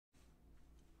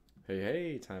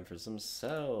Hey, time for some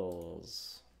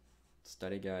cells.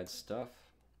 Study guide stuff.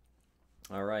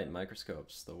 All right,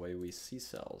 microscopes, the way we see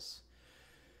cells.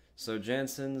 So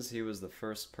Jansen's, he was the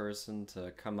first person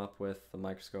to come up with the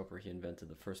microscope, or he invented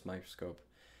the first microscope.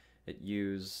 It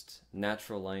used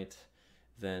natural light.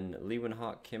 Then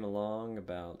Leeuwenhoek came along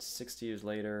about 60 years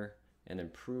later and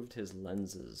improved his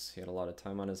lenses. He had a lot of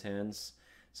time on his hands,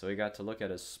 so he got to look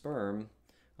at his sperm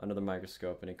under the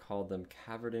microscope, and he called them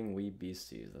caverning wee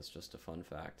beasties. That's just a fun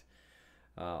fact.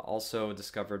 Also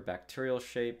discovered bacterial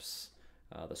shapes,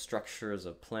 the structures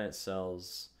of plant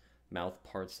cells, mouth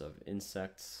parts of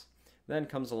insects. Then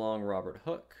comes along Robert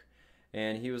Hooke,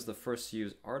 and he was the first to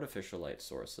use artificial light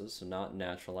sources, so not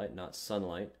natural light, not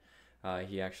sunlight.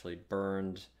 He actually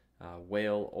burned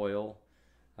whale oil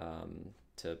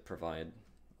to provide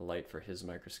light for his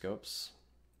microscopes.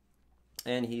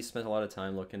 And he spent a lot of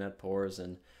time looking at pores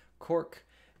and cork,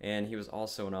 and he was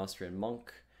also an Austrian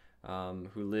monk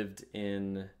who lived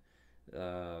in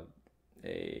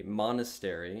a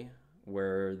monastery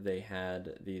where they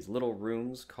had these little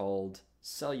rooms called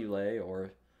cellulae,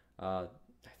 or I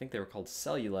think they were called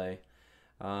cellulae,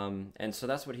 and so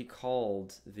that's what he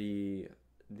called the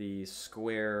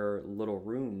square little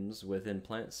rooms within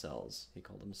plant cells. He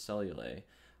called them cellulae,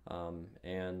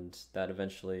 and that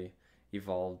eventually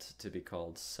evolved to be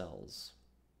called cells.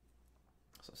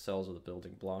 So cells are the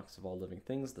building blocks of all living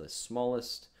things. The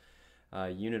smallest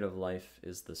unit of life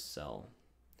is the cell.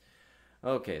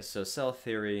 Okay, so cell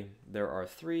theory. There are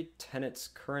three tenets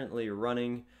currently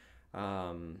running.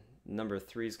 Number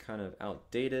three is kind of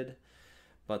outdated,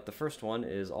 but the first one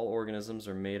is all organisms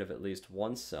are made of at least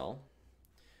one cell.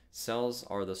 Cells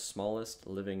are the smallest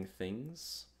living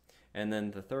things. And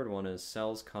then the third one is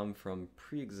cells come from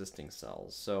pre-existing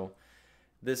cells. So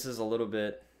this is a little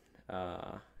bit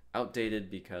outdated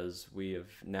because we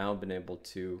have now been able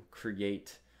to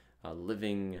create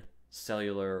living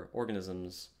cellular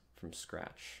organisms from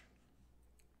scratch.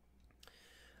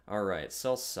 All right,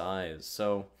 cell size.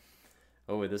 So,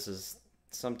 this is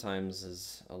sometimes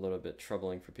is a little bit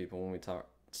troubling for people when we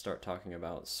start talking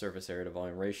about surface area to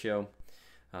volume ratio,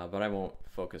 but I won't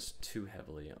focus too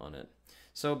heavily on it.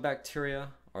 So bacteria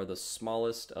are the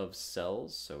smallest of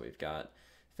cells. So we've got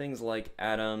things like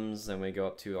atoms, then we go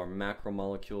up to our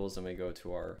macromolecules, then we go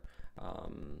to our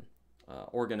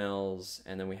organelles,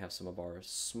 and then we have some of our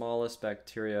smallest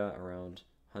bacteria around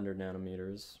 100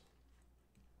 nanometers,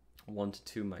 1 to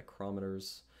 2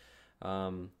 micrometers.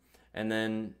 And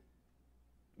then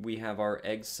we have our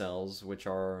egg cells, which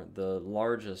are the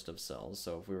largest of cells.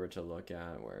 So if we were to look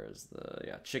at, where is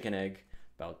the chicken egg,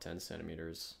 about 10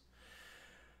 centimeters.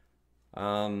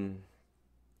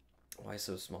 Why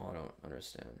so small? I don't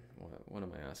understand. What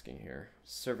am I asking here?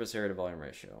 Surface area to volume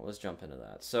ratio. Let's jump into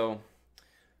that. So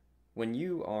when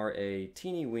you are a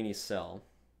teeny weeny cell,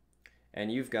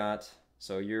 and you've got,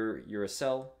 so you're a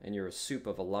cell and you're a soup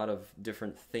of a lot of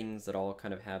different things that all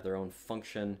kind of have their own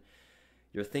function.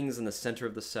 Your things in the center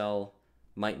of the cell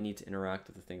might need to interact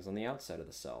with the things on the outside of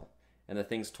the cell. And the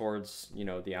things towards,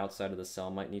 the outside of the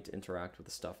cell might need to interact with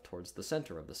the stuff towards the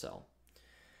center of the cell.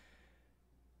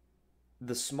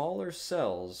 The smaller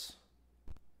cells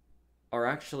are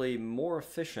actually more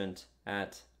efficient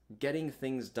at getting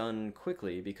things done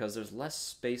quickly because there's less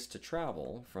space to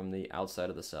travel from the outside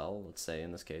of the cell, let's say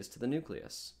in this case, to the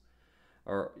nucleus.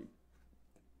 Or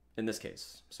in this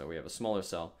case, so we have a smaller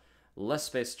cell, less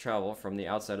space to travel from the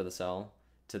outside of the cell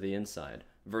to the inside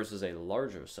versus a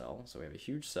larger cell. So we have a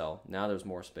huge cell, now there's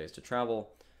more space to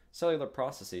travel. Cellular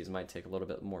processes might take a little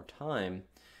bit more time.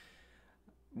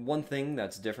 One thing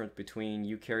that's different between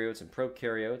eukaryotes and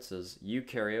prokaryotes is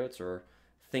eukaryotes, or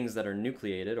things that are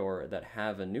nucleated or that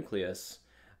have a nucleus,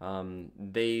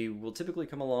 they will typically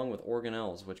come along with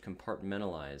organelles, which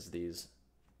compartmentalize these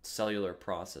cellular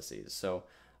processes. So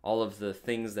all of the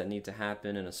things that need to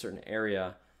happen in a certain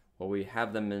area, well, we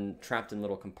have them trapped in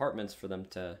little compartments for them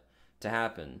to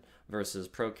happen, versus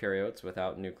prokaryotes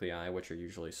without nuclei, which are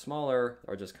usually smaller,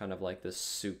 are just kind of like this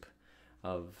soup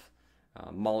of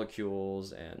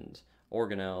molecules and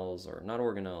organelles, or not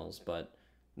organelles, but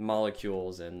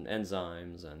molecules and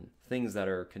enzymes and things that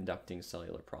are conducting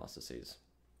cellular processes.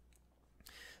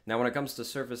 Now, when it comes to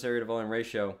surface area to volume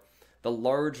ratio, the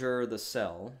larger the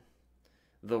cell,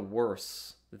 the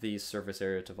worse the surface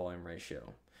area to volume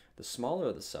ratio. The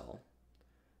smaller the cell,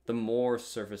 the more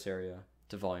surface area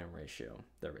to volume ratio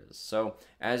there is. So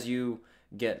as you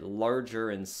get larger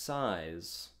in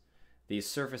size, the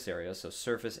surface area, so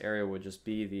surface area would just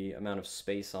be the amount of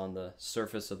space on the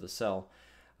surface of the cell,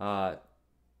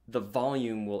 the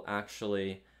volume will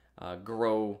actually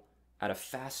grow at a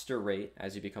faster rate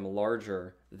as you become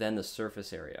larger than the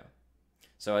surface area.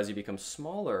 So as you become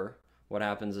smaller, what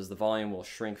happens is the volume will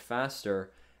shrink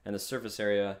faster and the surface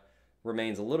area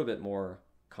remains a little bit more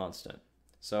constant.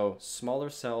 So smaller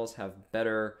cells have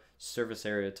better surface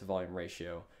area to volume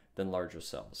ratio than larger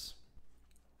cells.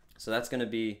 So that's going to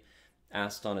be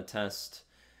asked on a test.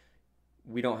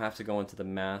 We don't have to go into the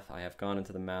math. I have gone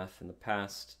into the math in the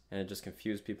past and it just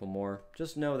confused people more.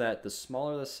 Just know that the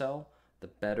smaller the cell, the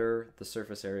better the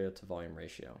surface area to volume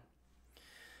ratio.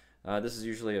 This is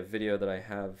usually a video that I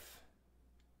have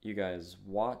you guys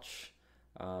watch.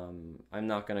 I'm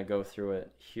not going to go through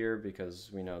it here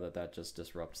because we know that that just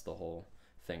disrupts the whole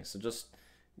thing. So just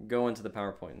go into the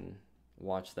PowerPoint and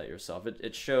watch that yourself.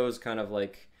 It shows kind of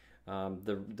like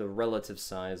the relative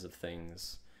size of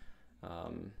things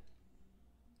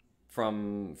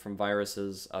from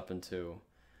viruses up to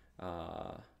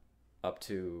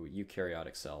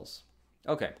eukaryotic cells.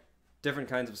 Okay, different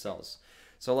kinds of cells.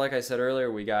 So like I said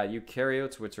earlier, we got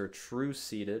eukaryotes, which are true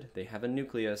seeded. They have a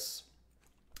nucleus.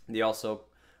 They also,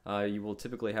 you will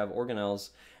typically have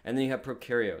organelles. And then you have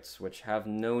prokaryotes, which have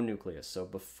no nucleus, so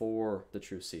before the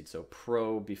true seed. So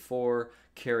before,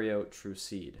 karyote, true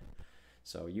seed.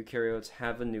 So eukaryotes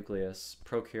have a nucleus.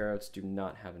 Prokaryotes do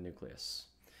not have a nucleus.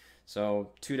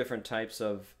 So two different types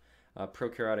of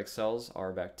prokaryotic cells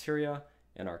are bacteria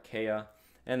and archaea.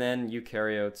 And then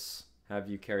eukaryotes have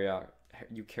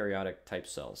eukaryotic type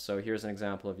cells. So here's an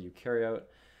example of a eukaryote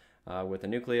with a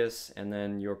nucleus, and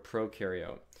then your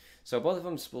prokaryote. So both of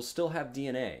them will still have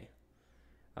DNA.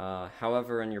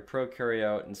 However, in your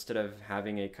prokaryote, instead of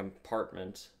having a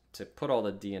compartment to put all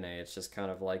the DNA, it's just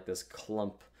kind of like this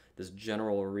clump, this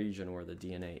general region where the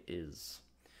DNA is.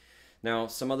 Now,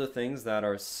 some other things that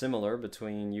are similar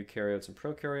between eukaryotes and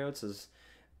prokaryotes is,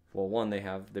 well, one, they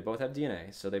both have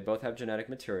DNA, so they both have genetic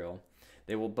material.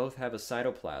 They will both have a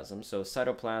cytoplasm. So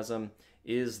cytoplasm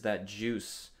is that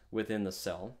juice within the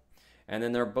cell. And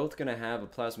then they're both going to have a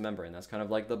plasma membrane. That's kind of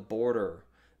like the border,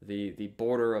 the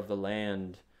border of the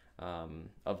land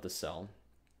of the cell.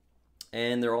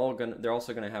 And they're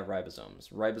also going to have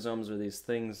ribosomes. Ribosomes are these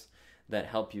things that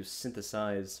help you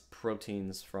synthesize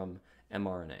proteins from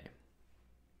mRNA.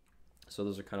 So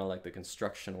those are kind of like the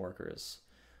construction workers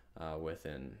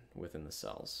within the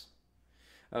cells.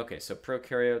 Okay, so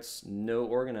prokaryotes, no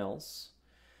organelles,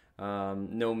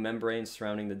 no membrane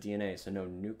surrounding the DNA, so no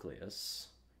nucleus.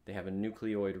 They have a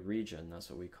nucleoid region. That's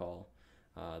what we call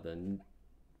the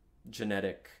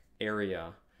genetic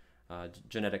area,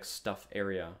 genetic stuff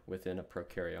area within a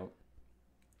prokaryote.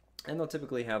 And they'll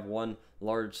typically have one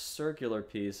large circular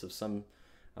piece of some,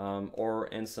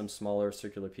 and some smaller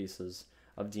circular pieces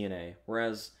of DNA.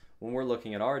 Whereas when we're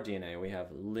looking at our DNA, we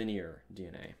have linear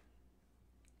DNA.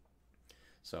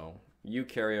 So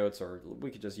eukaryotes, or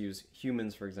we could just use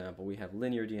humans for example, we have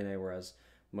linear DNA, whereas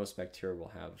most bacteria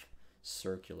will have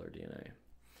circular DNA.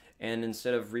 And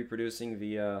instead of reproducing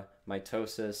via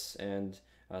mitosis and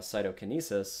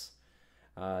cytokinesis,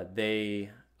 they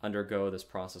undergo this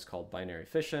process called binary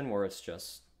fission, where it's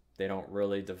just, they don't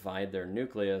really divide their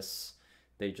nucleus,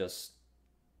 they just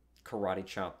karate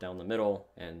chop down the middle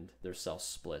and their cell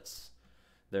splits.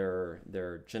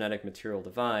 Their genetic material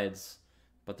divides,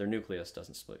 but their nucleus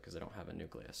doesn't split because they don't have a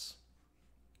nucleus.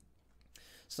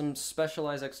 Some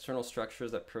specialized external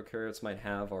structures that prokaryotes might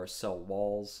have are cell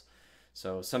walls.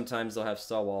 So sometimes they'll have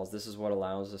cell walls. This is what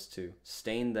allows us to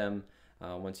stain them.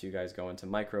 Once you guys go into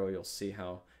micro, you'll see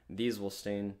how these will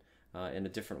stain in a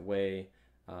different way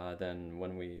than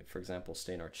when we, for example,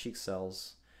 stain our cheek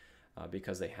cells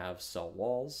because they have cell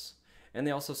walls. And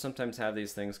they also sometimes have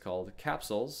these things called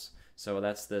capsules. So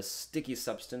that's this sticky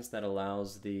substance that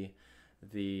allows the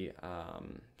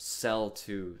cell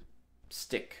to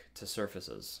stick to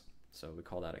surfaces. So we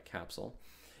call that a capsule.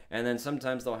 And then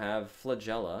sometimes they'll have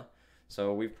flagella.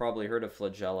 So we've probably heard of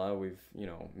flagella. We've,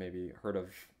 maybe heard of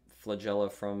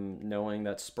flagella from knowing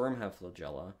that sperm have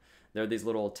flagella. They're these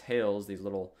little tails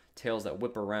that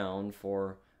whip around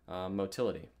for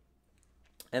motility.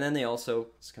 And then they also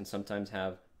can sometimes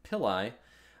have pili,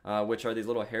 which are these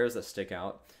little hairs that stick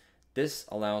out. This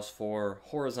allows for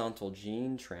horizontal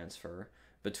gene transfer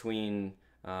between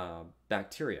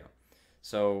bacteria.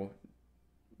 So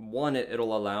one,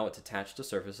 it'll allow it to attach to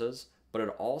surfaces, but it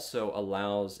also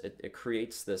allows, it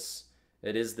creates this,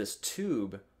 it is this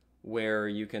tube where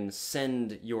you can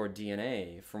send your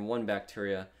DNA from one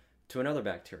bacteria to another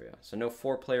bacteria. So no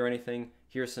foreplay or anything,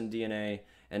 here's some DNA,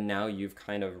 and now you've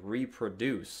kind of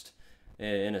reproduced,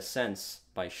 in a sense,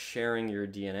 by sharing your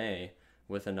DNA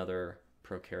with another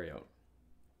prokaryote.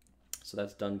 So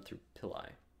that's done through pili.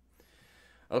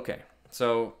 Okay,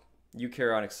 so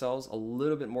eukaryotic cells, a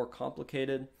little bit more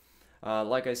complicated.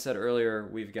 Like I said earlier,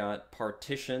 we've got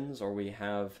partitions, or we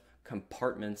have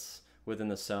compartments within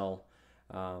the cell,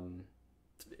 and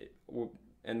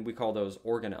we call those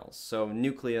organelles. So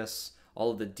nucleus,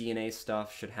 all of the DNA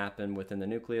stuff should happen within the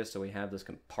nucleus, so we have this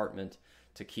compartment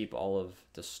to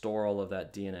store all of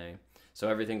that DNA. So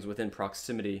everything's within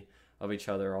proximity of each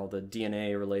other, all the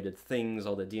DNA related things,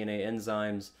 all the DNA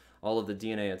enzymes, all of the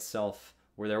DNA itself,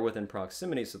 where they're within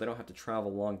proximity, so they don't have to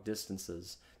travel long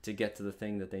distances to get to the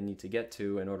thing that they need to get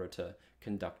to in order to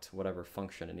conduct whatever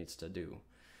function it needs to do.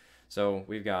 So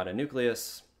we've got a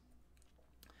nucleus.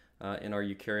 In our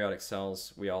eukaryotic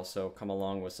cells, we also come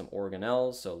along with some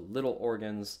organelles, so little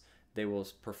organs. They will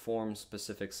perform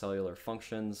specific cellular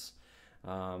functions.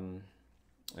 And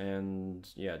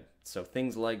yeah, so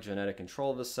things like genetic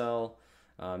control of the cell,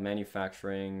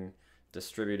 manufacturing,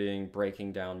 distributing,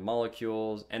 breaking down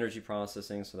molecules, energy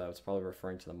processing, so that was probably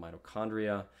referring to the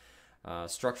mitochondria,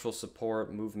 structural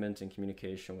support, movement and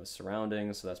communication with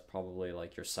surroundings, so that's probably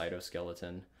like your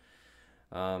cytoskeleton.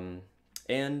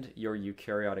 And your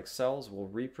eukaryotic cells will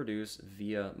reproduce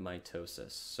via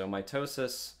mitosis. So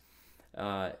mitosis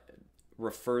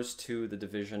refers to the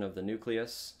division of the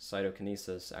nucleus.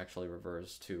 Cytokinesis actually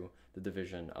refers to the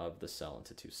division of the cell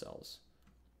into two cells,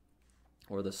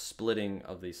 or the splitting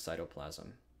of the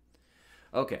cytoplasm.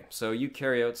 Okay, so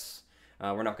eukaryotes,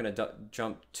 we're not going to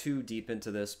jump too deep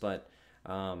into this, but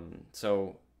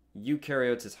so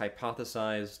eukaryotes, it's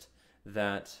hypothesized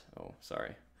that,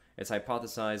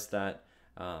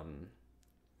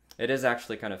 it is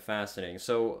actually kind of fascinating.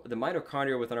 So the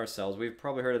mitochondria within our cells, we've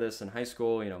probably heard of this in high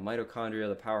school, mitochondria,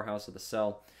 the powerhouse of the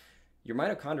cell. Your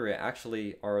mitochondria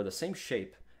actually are the same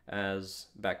shape as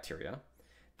bacteria.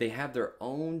 They have their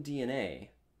own DNA.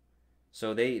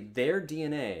 So their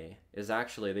DNA is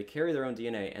actually, they carry their own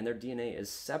DNA, and their DNA is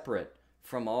separate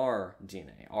from our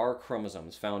DNA, our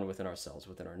chromosomes found within our cells,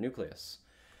 within our nucleus.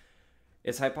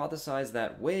 It's hypothesized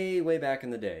that way, way back in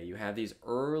the day, you have these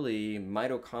early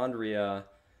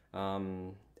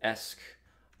mitochondria-esque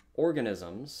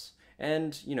organisms,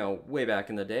 and way back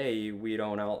in the day, we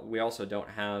also don't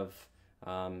have,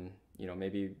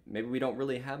 maybe we don't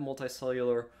really have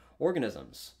multicellular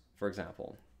organisms, for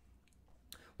example.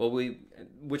 Well,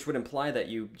 which would imply that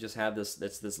you just have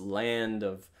this land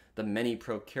of the many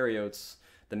prokaryotes,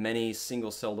 the many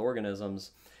single-celled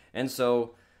organisms, and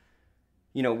so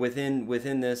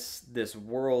within this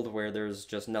world where there's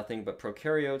just nothing but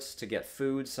prokaryotes, to get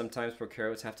food, sometimes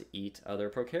prokaryotes have to eat other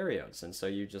prokaryotes. And so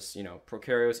you just,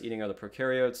 prokaryotes eating other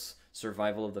prokaryotes,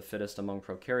 survival of the fittest among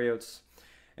prokaryotes.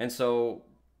 And so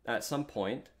at some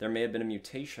point, there may have been a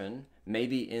mutation,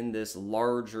 maybe in this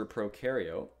larger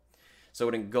prokaryote. So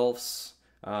it engulfs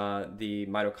the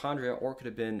mitochondria, or it could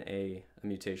have been a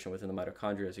mutation within the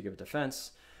mitochondria to give it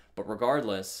defense. But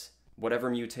regardless, whatever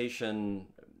mutation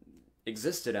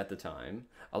existed at the time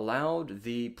allowed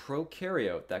the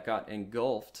prokaryote that got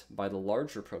engulfed by the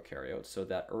larger prokaryote, so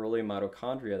that early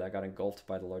mitochondria that got engulfed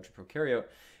by the larger prokaryote,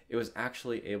 it was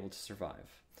actually able to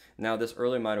survive. Now, this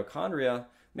early mitochondria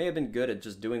may have been good at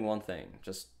just doing one thing,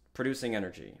 just producing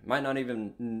energy. Might not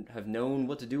even have known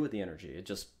what to do with the energy. It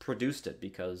just produced it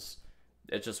because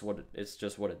it's just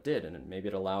what it did, and maybe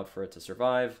it allowed for it to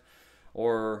survive,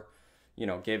 or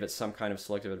gave it some kind of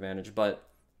selective advantage. But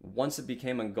once it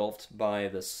became engulfed by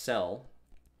the cell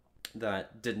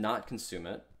that did not consume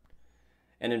it,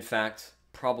 and in fact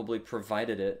probably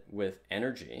provided it with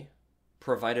energy,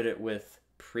 provided it with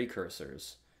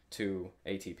precursors to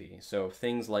ATP, so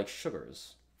things like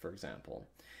sugars, for example.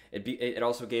 It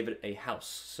also gave it a house,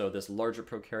 so this larger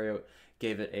prokaryote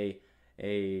gave it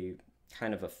a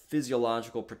kind of a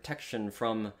physiological protection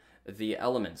from the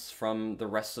elements, from the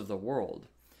rest of the world.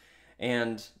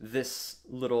 And this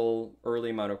little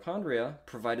early mitochondria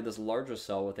provided this larger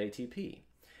cell with ATP.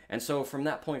 And so from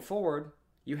that point forward,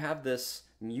 you have this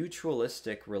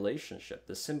mutualistic relationship,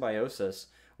 this symbiosis,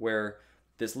 where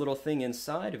this little thing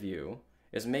inside of you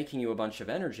is making you a bunch of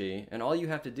energy, and all you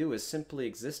have to do is simply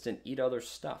exist and eat other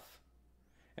stuff.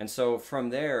 And so from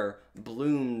there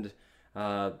bloomed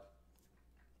a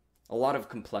lot of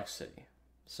complexity.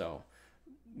 So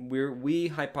we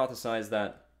hypothesize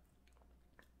that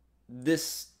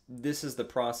this is the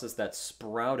process that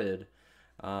sprouted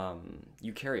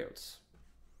eukaryotes.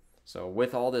 So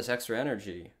with all this extra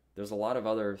energy, there's a lot of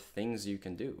other things you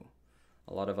can do,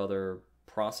 a lot of other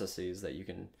processes that you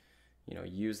can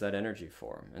use that energy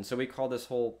for. And so we call this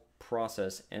whole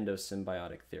process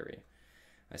endosymbiotic theory.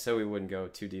 I said we wouldn't go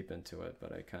too deep into it,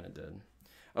 but I kind of did.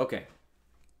 Okay,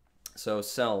 so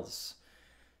cells.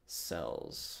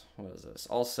 What is this?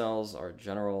 All cells are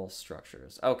general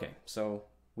structures. Okay, so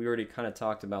we already kind of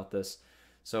talked about this.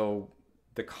 So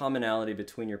the commonality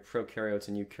between your prokaryotes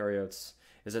and eukaryotes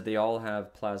is that they all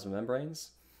have plasma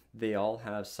membranes. they all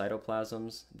have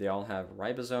cytoplasms, they all have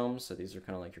ribosomes, so these are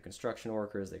kind of like your construction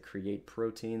workers, they create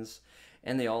proteins,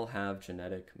 and they all have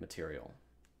genetic material.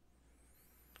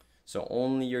 So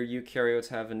only your eukaryotes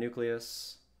have a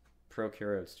nucleus,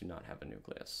 prokaryotes do not have a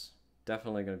nucleus.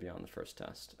 Definitely going to be on the first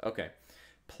test. Okay,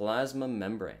 plasma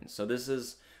membrane. So this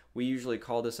is, we usually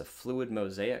call this a fluid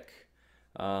mosaic,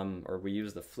 or we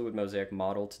use the fluid mosaic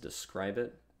model to describe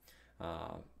it.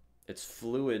 It's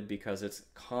fluid because it's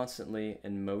constantly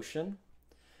in motion.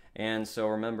 And so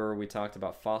remember, we talked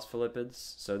about phospholipids.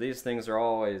 So these things are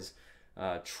always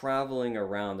traveling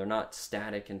around. They're not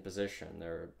static in position.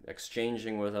 They're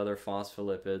exchanging with other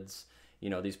phospholipids. You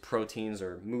know, these proteins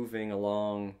are moving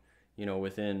along, you know,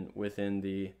 within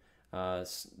the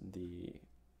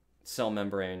cell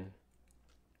membrane.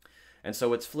 And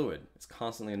so it's fluid. It's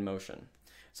constantly in motion.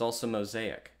 It's also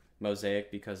mosaic. Mosaic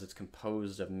because it's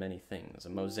composed of many things. A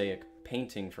mosaic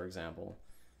painting, for example.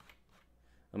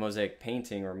 A mosaic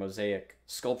painting or mosaic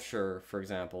sculpture, for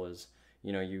example, is,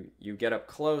 you know, you get up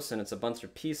close and it's a bunch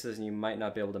of pieces and you might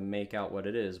not be able to make out what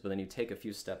it is, but then you take a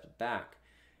few steps back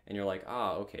and you're like,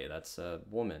 ah, okay, that's a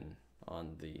woman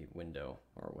on the window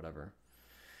or whatever.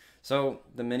 So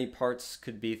the many parts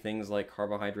could be things like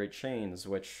carbohydrate chains,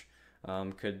 which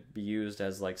could be used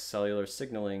as like cellular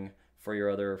signaling for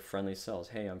your other friendly cells.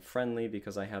 Hey, I'm friendly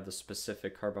because I have the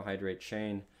specific carbohydrate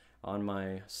chain on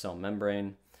my cell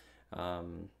membrane.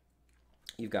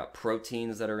 You've got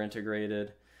proteins that are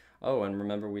integrated. Oh, and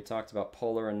remember we talked about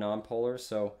polar and nonpolar.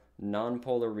 So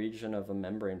nonpolar region of a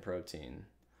membrane protein.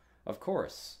 Of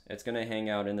course, it's going to hang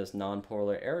out in this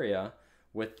nonpolar area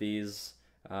with these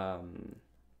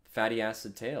fatty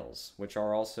acid tails, which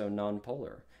are also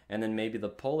nonpolar. And then maybe the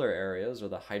polar areas or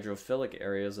the hydrophilic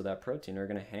areas of that protein are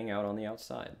going to hang out on the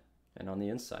outside and on the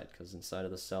inside, because inside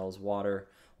of the cell is water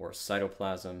or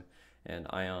cytoplasm and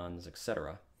ions,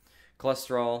 etc.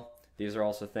 Cholesterol, these are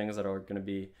also things that are going to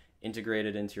be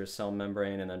integrated into your cell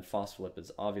membrane, and then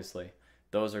phospholipids, obviously,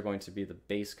 those are going to be the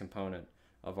base component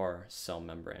of our cell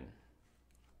membrane.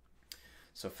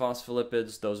 So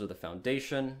phospholipids, those are the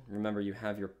foundation. Remember, you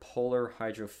have your polar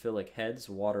hydrophilic heads,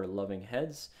 water-loving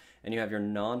heads, and you have your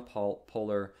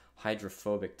non-polar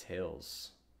hydrophobic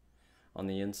tails on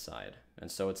the inside.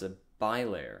 And so it's a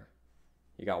bilayer.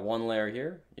 You got one layer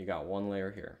here, you got one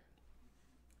layer here.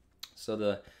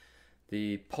 So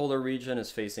the polar region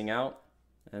is facing out,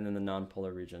 and then the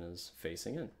non-polar region is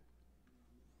facing in.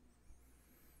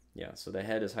 Yeah, so the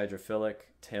head is hydrophilic,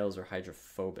 tails are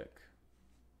hydrophobic.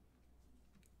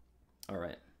 All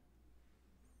right.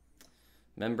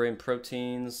 Membrane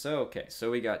proteins. So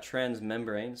we got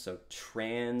transmembrane. So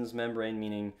transmembrane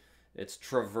meaning it's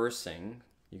traversing.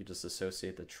 You could just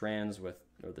associate the trans with,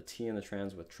 or the T in the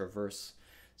trans with traverse.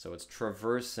 So it's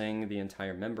traversing the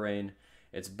entire membrane.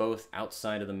 It's both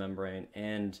outside of the membrane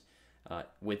and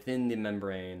within the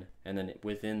membrane, and then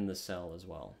within the cell as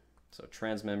well. So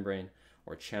transmembrane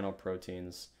or channel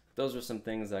proteins. Those are some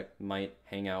things that might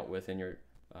hang out within your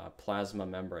plasma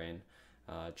membrane.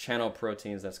 Channel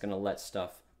proteins, that's going to let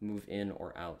stuff move in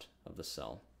or out of the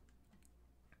cell.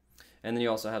 And then you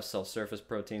also have cell surface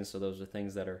proteins, so those are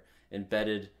things that are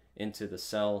embedded into the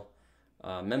cell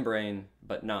membrane,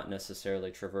 but not necessarily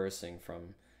traversing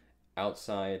from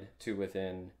outside to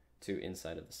within to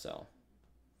inside of the cell.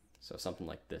 So something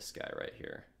like this guy right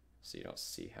here. So you don't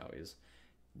see how he's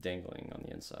dangling on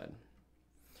the inside.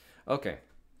 Okay,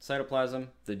 cytoplasm,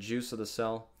 the juice of the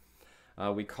cell.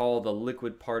 We call the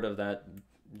liquid part of that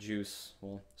juice,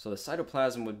 well, so the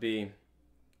cytoplasm would be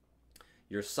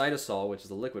your cytosol, which is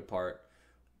the liquid part,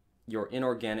 your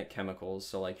inorganic chemicals,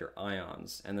 so like your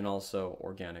ions, and then also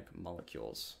organic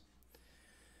molecules.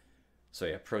 So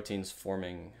yeah, proteins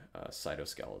forming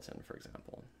cytoskeleton, for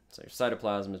example. So your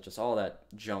cytoplasm is just all that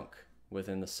junk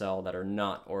within the cell that are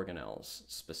not organelles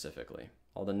specifically,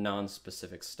 all the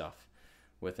non-specific stuff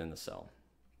within the cell.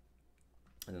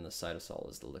 And then the cytosol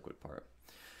is the liquid part.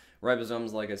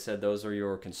 Ribosomes, like I said, those are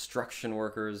your construction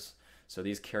workers. So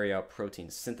these carry out protein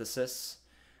synthesis.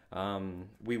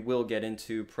 We will get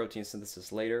into protein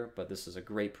synthesis later, but this is a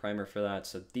great primer for that.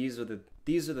 So these are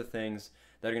the things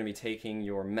that are going to be taking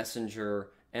your messenger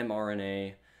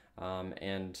mRNA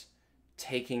and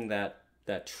taking that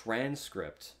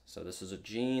transcript. So this is a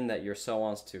gene that your cell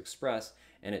wants to express,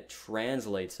 and it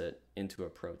translates it into a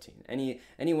protein.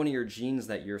 Any one of your genes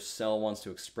that your cell wants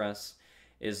to express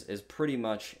is pretty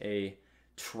much a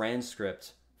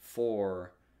transcript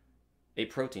for a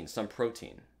protein, some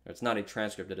protein. It's not a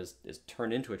transcript that is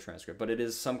turned into a transcript, but it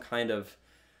is some kind of,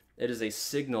 it is a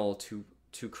signal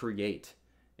to create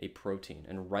a protein,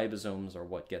 and ribosomes are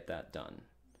what get that done.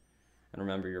 And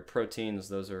remember, your proteins,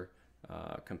 those are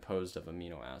composed of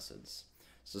amino acids.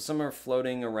 So some are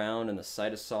floating around in the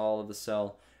cytosol of the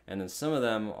cell, and then some of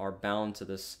them are bound to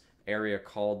this area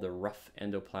called the rough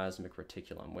endoplasmic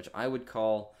reticulum, which I would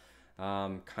call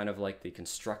kind of like the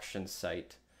construction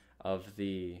site of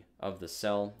the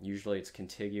cell. Usually it's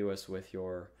contiguous with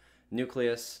your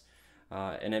nucleus,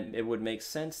 and it would make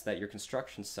sense that your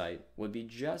construction site would be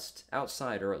just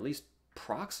outside, or at least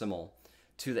proximal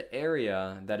to the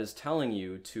area that is telling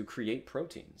you to create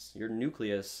proteins. Your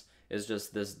nucleus is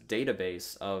just this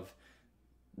database of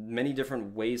many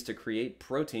different ways to create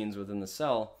proteins within the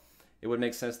cell. It would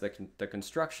make sense that the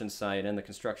construction site and the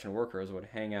construction workers would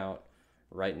hang out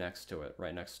right next to it,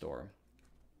 right next door.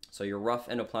 So your rough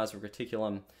endoplasmic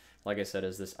reticulum, like I said,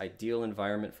 is this ideal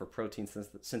environment for protein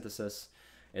synthesis.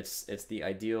 It's the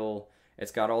ideal.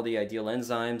 It's got all the ideal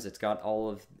enzymes. It's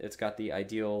got the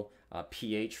ideal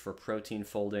pH for protein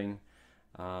folding,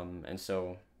 and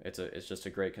so it's just a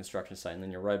great construction site. And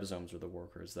then your ribosomes are the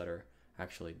workers that are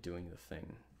actually doing the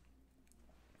thing.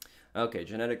 Okay,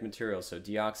 genetic material. So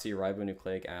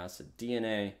deoxyribonucleic acid,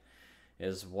 DNA,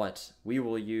 is what we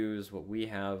will use, what we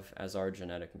have as our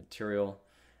genetic material.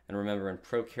 And remember, in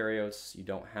prokaryotes, you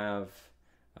don't have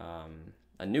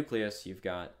a nucleus. You've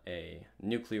got a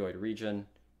nucleoid region.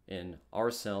 In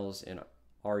our cells, in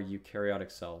our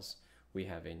eukaryotic cells, we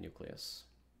have a nucleus.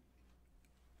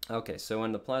 Okay, so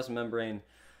in the plasma membrane,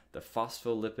 the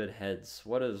phospholipid heads.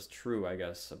 What is true, I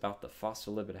guess, about the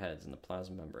phospholipid heads in the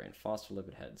plasma membrane?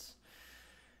 Phospholipid heads.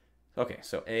 Okay,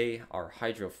 so A are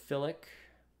hydrophilic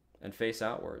and face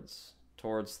outwards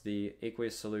towards the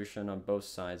aqueous solution on both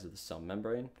sides of the cell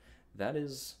membrane. That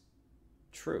is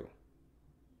true.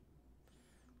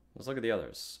 Let's look at the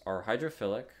others. Are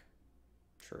hydrophilic?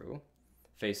 True.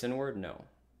 Face inward? No.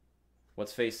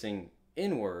 What's facing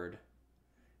inward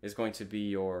is going to be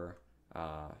your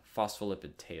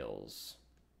phospholipid tails.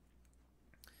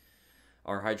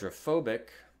 Are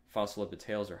hydrophobic? Phospholipid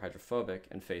tails are hydrophobic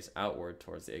and face outward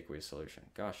towards the aqueous solution.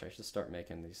 Gosh, I should start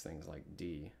making these things like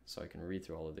D so I can read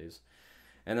through all of these.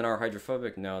 And then are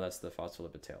hydrophobic? No, that's the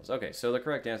phospholipid tails. Okay, so the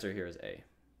correct answer here is A.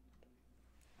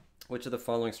 Which of the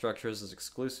following structures is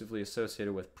exclusively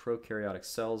associated with prokaryotic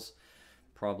cells?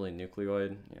 Probably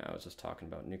nucleoid. Yeah, I was just talking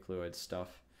about nucleoid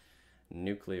stuff.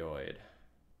 Nucleoid.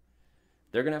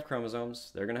 They're going to have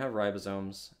chromosomes, they're going to have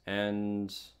ribosomes,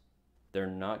 and they're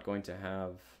not going to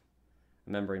have a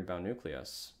membrane-bound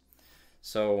nucleus.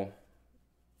 So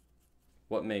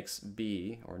what makes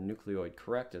B, or nucleoid,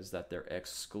 correct is that they're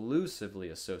exclusively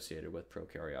associated with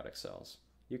prokaryotic cells.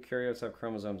 Eukaryotes have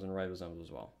chromosomes and ribosomes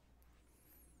as well.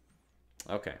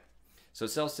 Okay, so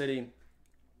Cell City,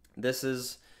 this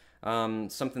is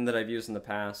something that I've used in the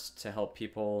past to help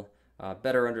people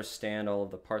better understand all of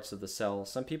the parts of the cell.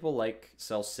 Some people like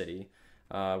Cell City,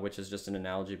 which is just an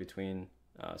analogy between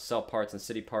cell parts and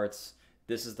city parts.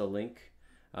 This is the link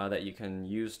that you can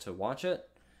use to watch it.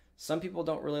 Some people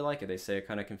don't really like it. They say it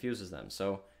kind of confuses them.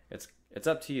 So it's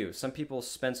up to you. Some people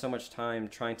spend so much time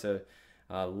trying to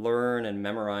learn and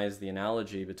memorize the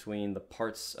analogy between the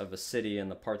parts of a city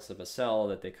and the parts of a cell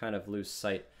that they kind of lose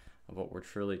sight of what we're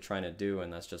truly trying to do,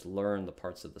 and that's just learn the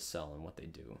parts of the cell and what they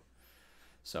do.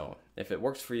 So if it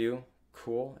works for you,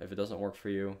 cool. If it doesn't work for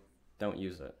you, don't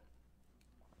use it.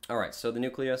 All right, so the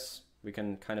nucleus, we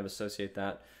can kind of associate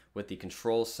that with the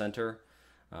control center.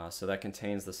 So that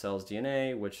contains the cell's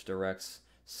DNA, which directs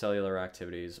cellular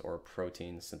activities or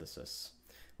protein synthesis.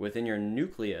 Within your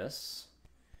nucleus,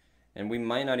 and we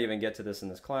might not even get to this in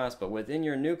this class, but within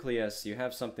your nucleus, you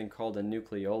have something called a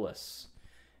nucleolus.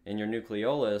 In your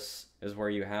nucleolus is where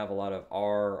you have a lot of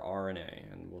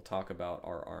rRNA, and we'll talk about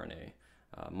rRNA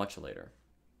much later.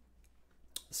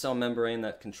 The cell membrane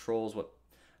that controls what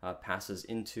passes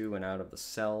into and out of the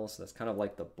cell, so that's kind of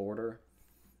like the border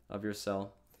of your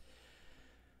cell.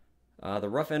 The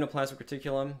rough endoplasmic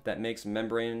reticulum that makes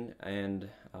membrane and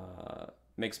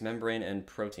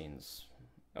proteins.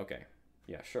 Okay,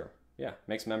 yeah, sure. Yeah,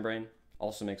 makes membrane,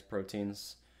 also makes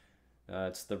proteins.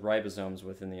 It's the ribosomes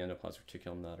within the endoplasmic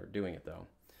reticulum that are doing it, though.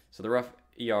 So the rough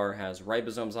ER has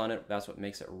ribosomes on it. That's what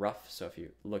makes it rough. So if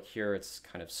you look here, it's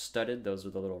kind of studded. Those are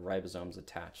the little ribosomes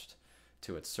attached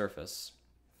to its surface.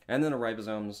 And then the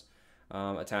ribosomes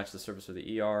attach to the surface of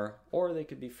the ER, or they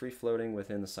could be free-floating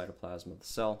within the cytoplasm of the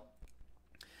cell.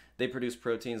 They produce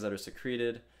proteins that are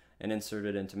secreted and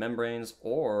inserted into membranes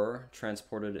or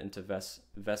transported into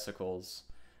vesicles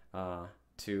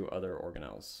to other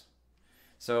organelles.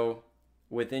 So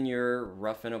within your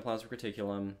rough endoplasmic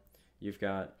reticulum, you've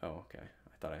got, oh, okay,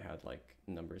 I thought I had like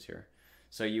numbers here.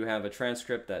 So you have a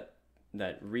transcript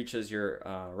that reaches your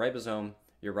ribosome.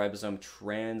 Your ribosome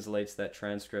translates that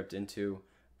transcript into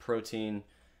protein.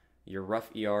 Your rough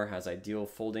ER has ideal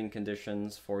folding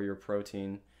conditions for your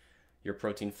protein. Your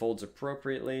protein folds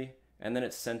appropriately, and then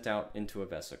it's sent out into a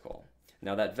vesicle.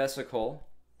 Now that vesicle,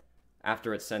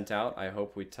 after it's sent out, I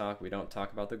hope we don't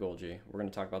talk about the Golgi. We're going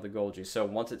to talk about the Golgi. So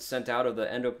once it's sent out of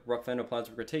the rough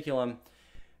endoplasmic reticulum,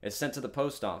 it's sent to the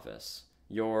post office.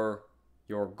 Your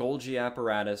Golgi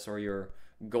apparatus, or your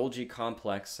Golgi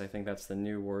complex, I think that's the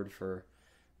new word for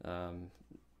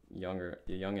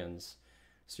youngins.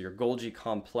 So your Golgi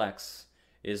complex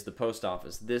is the post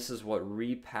office. This is what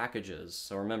repackages.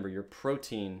 So remember, your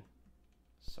protein,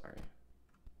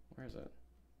 where is it?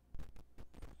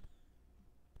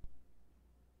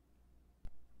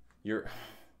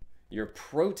 Your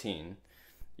protein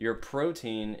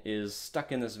is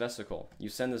stuck in this vesicle. You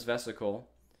send this vesicle.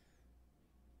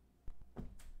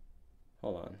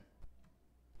 Hold on.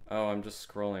 Oh, I'm just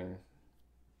scrolling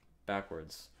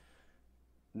backwards.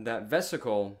 That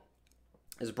vesicle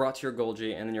is brought to your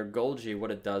Golgi, and then your Golgi,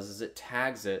 what it does is it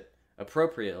tags it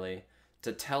appropriately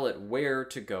to tell it where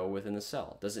to go within the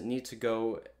cell. Does it need to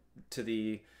go to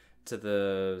the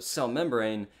cell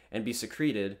membrane and be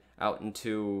secreted out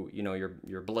into, you know,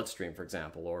 your bloodstream, for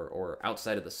example, or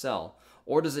outside of the cell?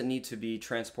 Or does it need to be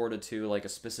transported to like a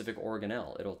specific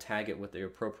organelle? It'll tag it with the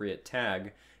appropriate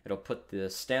tag. It'll put the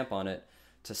stamp on it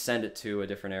to send it to a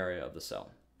different area of the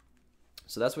cell.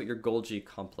 So that's what your Golgi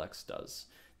complex does.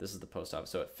 This is the post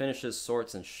office. So it finishes,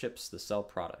 sorts, and ships the cell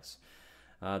products.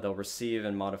 They'll receive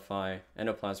and modify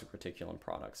endoplasmic reticulum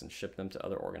products and ship them to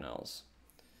other organelles.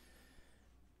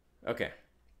 Okay.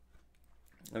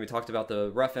 And we talked about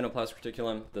the rough endoplasmic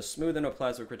reticulum, the smooth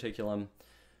endoplasmic reticulum.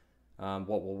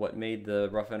 What made the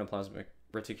rough endoplasmic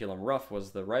reticulum rough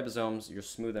was the ribosomes. Your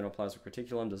smooth endoplasmic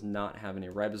reticulum does not have any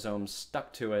ribosomes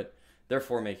stuck to it,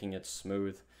 therefore making it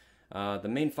smooth. The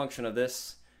main function of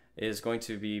this is going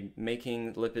to be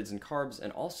making lipids and carbs,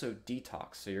 and also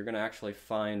detox. So you're going to actually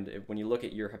find, when you look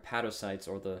at your hepatocytes,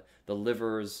 or the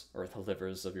livers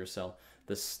of your cell,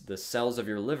 the cells of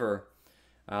your liver,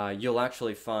 you'll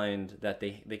actually find that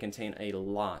they contain a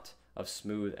lot of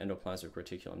smooth endoplasmic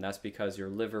reticulum. That's because your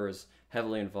liver is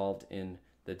heavily involved in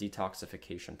the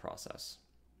detoxification process.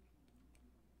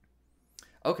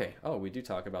 Okay, oh, we do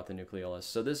talk about the nucleolus.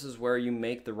 So this is where you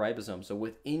make the ribosome. So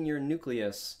within your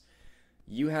nucleus,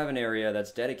 you have an area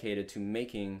that's dedicated to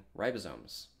making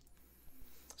ribosomes.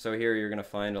 So here you're going to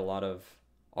find a lot of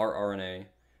rRNA.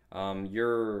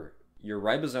 Your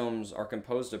ribosomes are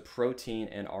composed of protein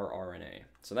and rRNA.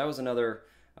 So that was another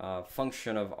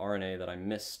function of RNA that I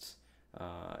missed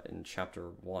in chapter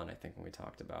 1, I think, when we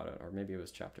talked about it, or maybe it was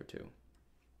chapter 2.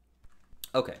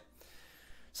 Okay,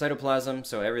 cytoplasm,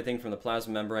 so everything from the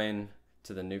plasma membrane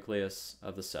to the nucleus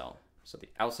of the cell. So the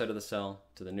outside of the cell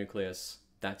to the nucleus,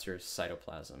 that's your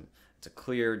cytoplasm. It's a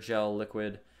clear gel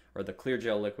liquid, or the clear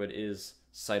gel liquid is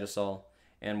cytosol.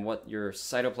 And what your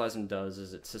cytoplasm does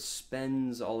is it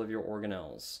suspends all of your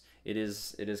organelles. It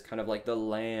is kind of like the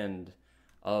land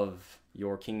of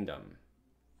your kingdom.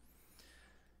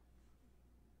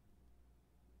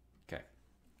 Okay.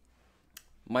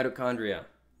 Mitochondria.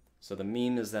 So the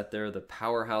meme is that they're the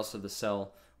powerhouse of the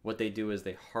cell. What they do is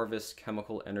they harvest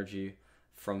chemical energy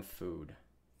from food.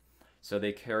 So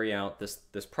they carry out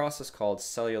this process called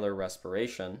cellular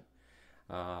respiration,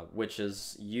 which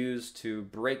is used to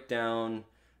break down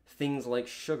things like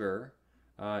sugar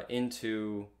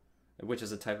which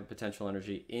is a type of potential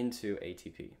energy, into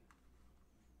ATP.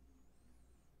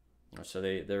 So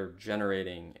they're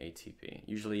generating ATP.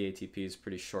 Usually ATP is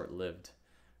pretty short-lived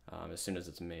as soon as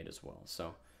it's made as well.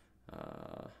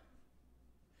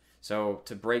 So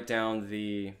to break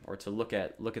down or to look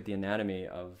at the anatomy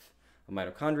of a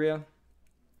mitochondria,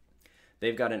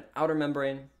 they've got an outer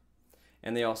membrane,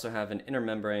 and they also have an inner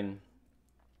membrane,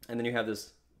 and then you have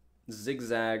this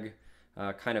zigzag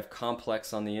kind of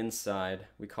complex on the inside.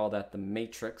 We call that the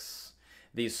matrix.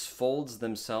 These folds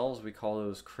themselves, we call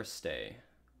those cristae.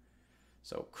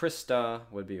 So crista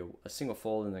would be a single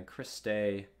fold, and then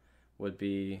cristae would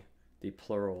be the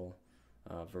plural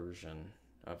version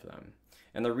of them.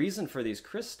 And the reason for these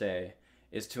cristae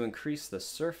is to increase the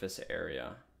surface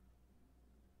area.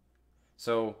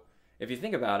 So if you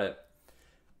think about it,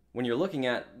 when you're looking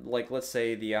at, like, let's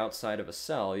say the outside of a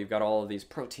cell, you've got all of these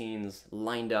proteins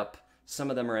lined up. Some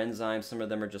of them are enzymes, some of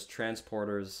them are just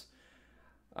transporters.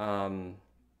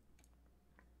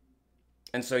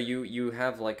 And so you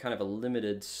have like kind of a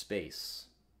limited space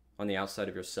on the outside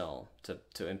of your cell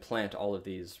to implant all of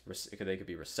these. They could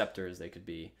be receptors, they could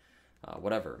be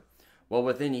whatever. Well,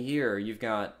 within here, you've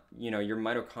got, your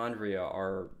mitochondria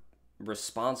are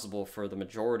responsible for the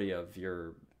majority of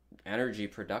your energy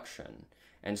production.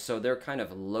 And so they're kind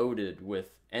of loaded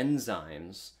with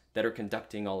enzymes that are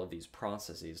conducting all of these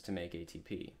processes to make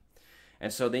ATP.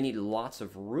 And so they need lots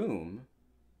of room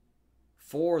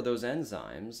for those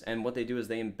enzymes, and what they do is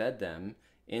they embed them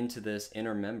into this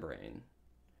inner membrane.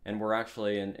 And we're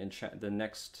actually in the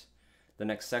next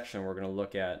section we're going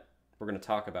to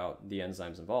talk about the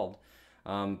enzymes involved.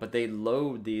 But they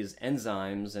load these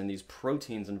enzymes and these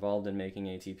proteins involved in making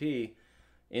ATP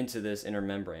into this inner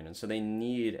membrane. And so they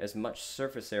need as much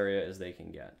surface area as they can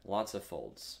get. Lots of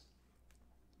folds.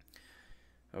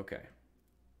 Okay.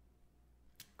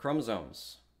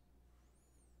 Chromosomes.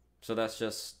 So that's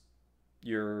just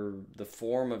the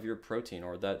form of your protein,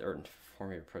 or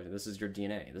form of your protein. This is your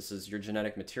DNA. This is your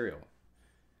genetic material.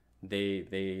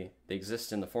 They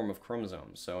exist in the form of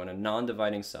chromosomes. So in a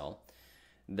non-dividing cell,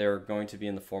 they're going to be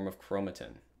in the form of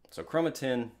chromatin. So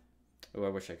chromatin, oh, I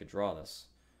wish I could draw this.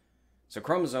 So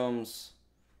chromosomes,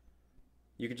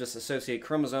 you could just associate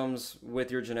chromosomes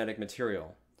with your genetic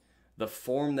material. The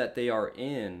form that they are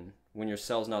in when your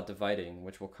cell's not dividing,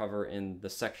 which we'll cover in the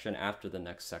section after the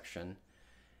next section,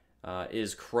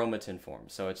 is chromatin form.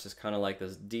 So it's just kind of like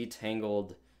this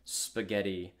detangled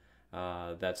spaghetti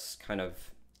that's kind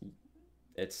of,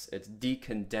 it's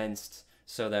decondensed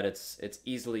so that it's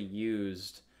easily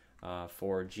used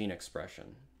for gene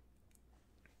expression.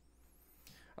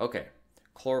 Okay,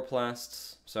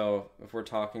 chloroplasts. So if we're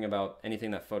talking about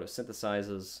anything that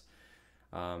photosynthesizes,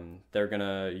 they're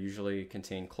gonna usually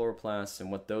contain chloroplasts,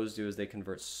 and what those do is they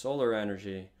convert solar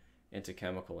energy into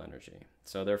chemical energy.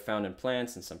 So they're found in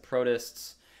plants and some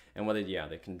protists, and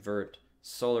they convert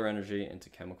solar energy into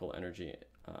chemical energy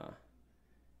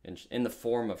in the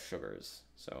form of sugars.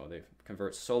 So they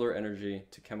convert solar energy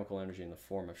to chemical energy in the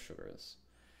form of sugars.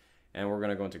 And we're going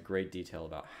to go into great detail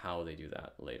about how they do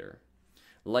that later.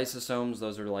 Lysosomes,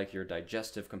 those are like your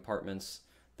digestive compartments,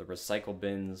 the recycle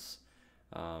bins.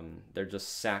 They're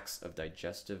just sacks of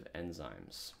digestive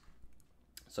enzymes.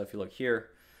 So if you look here,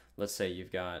 let's say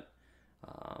you've got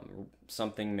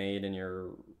something made in your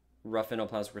rough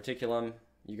endoplasmic reticulum.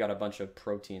 You got a bunch of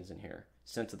proteins in here,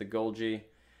 sent to the Golgi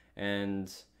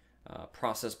and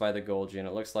processed by the Golgi, and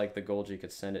it looks like the Golgi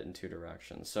could send it in two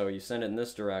directions. So you send it in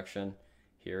this direction,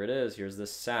 here it is, here's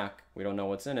this sac, we don't know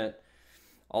what's in it.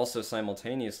 Also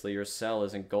simultaneously, your cell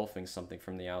is engulfing something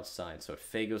from the outside, so it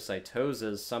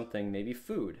phagocytoses something, maybe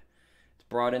food. It's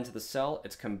brought into the cell,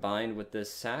 it's combined with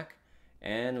this sac,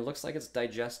 and it looks like it's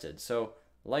digested. So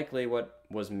likely what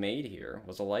was made here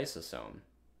was a lysosome.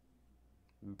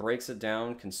 Breaks it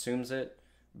down, consumes it,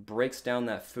 breaks down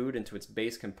that food into its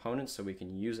base components so we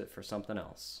can use it for something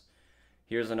else.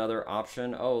 Here's another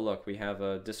option. Oh, look, we have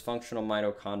a dysfunctional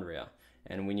mitochondria,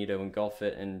 and we need to engulf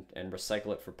it and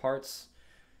recycle it for parts.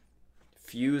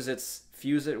 Fuse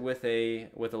it with a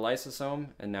lysosome,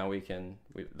 and now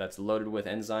that's loaded with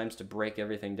enzymes to break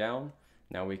everything down.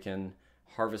 Now we can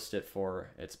harvest it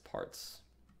for its parts.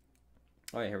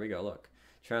 Oh yeah, here we go, look.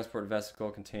 Transport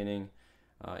vesicle containing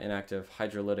inactive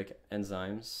hydrolytic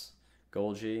enzymes,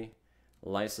 Golgi,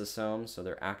 lysosome, so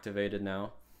they're activated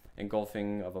now,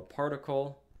 engulfing of a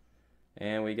particle,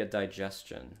 and we get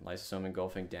digestion, lysosome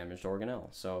engulfing damaged organelle.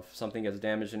 So if something gets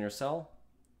damaged in your cell,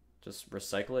 just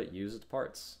recycle it, use its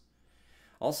parts.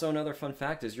 Also, another fun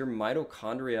fact is your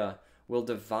mitochondria will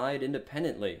divide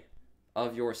independently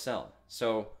of your cell.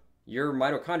 So your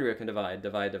mitochondria can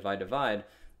divide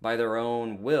by their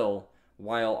own will,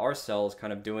 while our cell is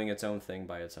kind of doing its own thing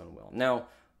by its own will. Now,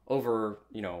 over,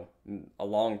 a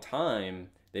long time,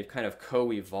 they've kind of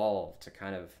co-evolved to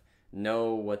kind of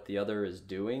know what the other is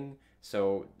doing.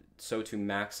 So to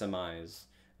maximize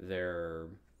their,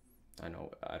 I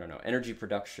don't know, energy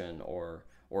production or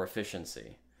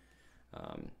efficiency.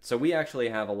 So we actually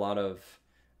have a lot of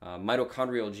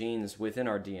mitochondrial genes within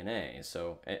our DNA.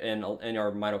 So, and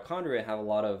our mitochondria have a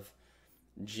lot of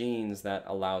genes that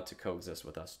allow it to coexist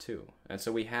with us too. And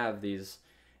so we have these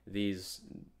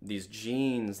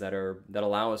genes that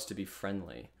allow us to be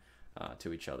friendly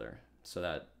to each other, so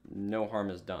that no harm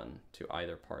is done to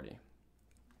either party.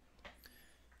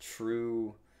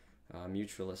 True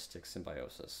mutualistic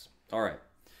symbiosis. All right,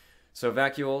 so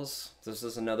vacuoles. This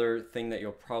is another thing that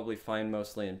you'll probably find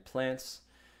mostly in plants,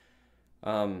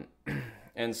 and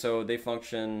so they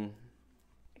function.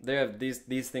 They have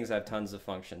these things have tons of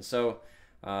functions. So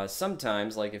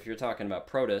sometimes, like if you're talking about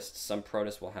protists, some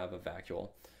protists will have a vacuole.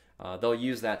 They'll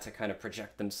use that to kind of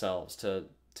project themselves, to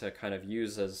kind of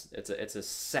use as it's a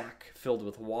sack filled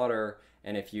with water,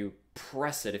 and if you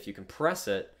compress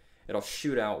it, it'll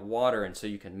shoot out water, and so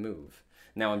you can move.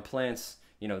 Now in plants,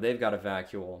 they've got a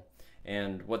vacuole,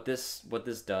 and what this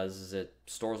does is it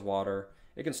stores water.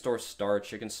 It can store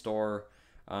starch. It can store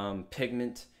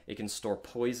pigment. It can store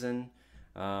poison.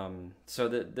 So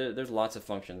there's lots of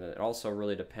function. It also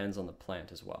really depends on the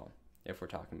plant as well, if we're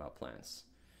talking about plants.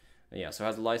 Yeah, so it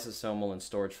has lysosomal and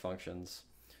storage functions.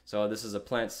 So this is a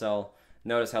plant cell.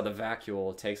 Notice how the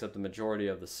vacuole takes up the majority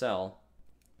of the cell,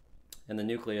 and the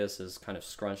nucleus is kind of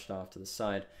scrunched off to the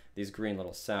side. These green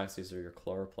little sacs, these are your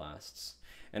chloroplasts.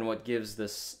 And what gives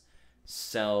this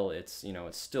cell it's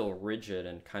still rigid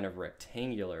and kind of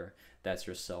rectangular, that's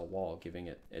your cell wall, giving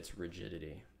it its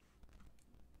rigidity.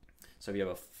 So if you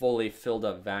have a fully filled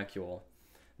up vacuole,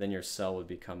 then your cell would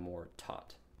become more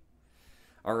taut.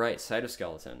 All right,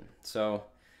 cytoskeleton. So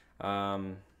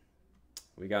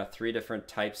we got 3 different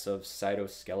types of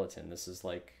cytoskeleton. This is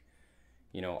like,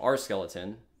 our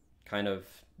skeleton kind of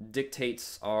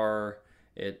dictates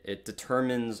it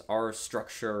determines our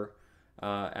structure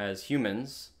as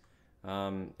humans.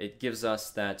 It gives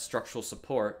us that structural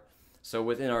support. So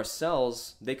within our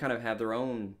cells, they kind of have their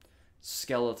own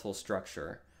skeletal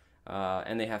structure.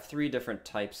 And they have 3 different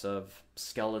types of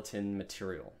skeleton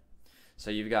material. So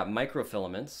you've got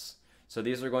microfilaments. So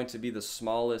these are going to be the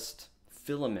smallest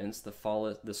filaments,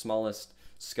 the smallest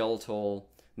skeletal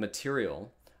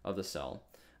material of the cell,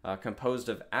 composed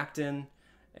of actin,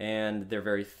 and they're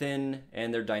very thin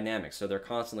and they're dynamic. So they're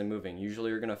constantly moving.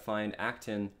 Usually you're going to find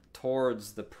actin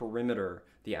towards the perimeter,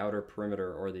 the outer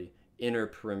perimeter or the inner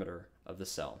perimeter of the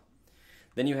cell.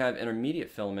 Then you have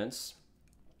intermediate filaments,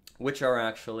 which are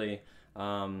actually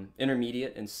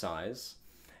intermediate in size.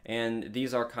 And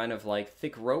these are kind of like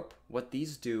thick rope. What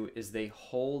these do is they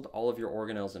hold all of your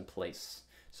organelles in place.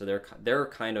 So they're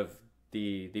kind of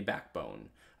the backbone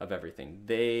of everything.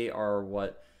 They are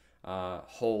what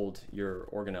hold your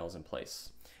organelles in place.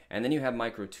 And then you have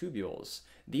microtubules.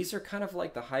 These are kind of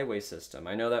like the highway system.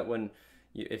 I know that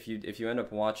if you end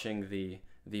up watching the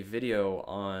video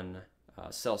on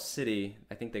Cell City,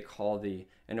 I think they call the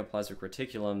endoplasmic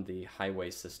reticulum the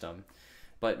highway system.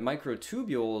 But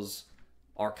microtubules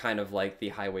are kind of like the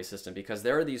highway system because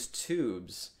there are these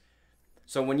tubes.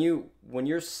 So when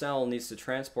your cell needs to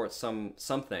transport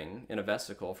something in a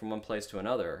vesicle from one place to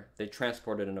another, they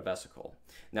transport it in a vesicle.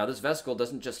 Now this vesicle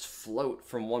doesn't just float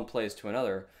from one place to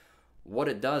another. What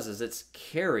it does is it's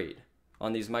carried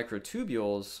on these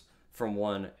microtubules from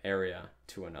one area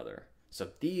to another. So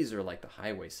these are like the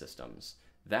highway systems.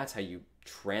 That's how you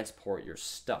transport your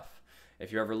stuff.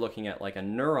 If you're ever looking at like a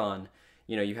neuron,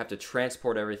 you have to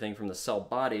transport everything from the cell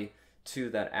body to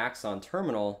that axon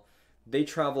terminal. They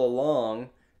travel along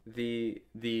the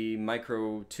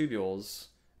microtubules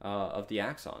of the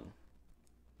axon.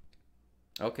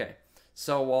 Okay,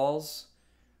 cell walls.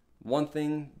 One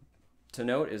thing to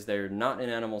note is they're not in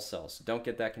animal cells. Don't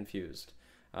get that confused.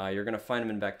 You're going to find them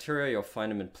in bacteria. You'll find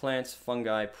them in plants,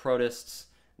 fungi, protists,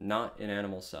 not in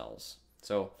animal cells.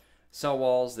 So cell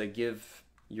walls, they give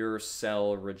your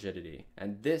cell rigidity.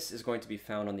 And this is going to be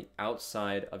found on the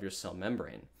outside of your cell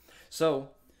membrane.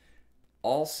 So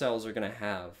all cells are going to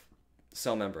have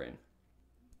cell membrane.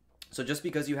 So just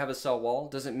because you have a cell wall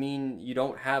doesn't mean you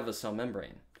don't have a cell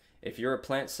membrane. If you're a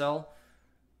plant cell,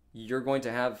 you're going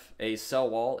to have a cell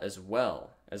wall as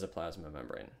well as a plasma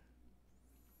membrane.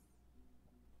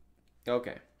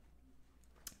 Okay.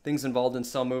 Things involved in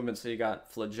cell movement. So you got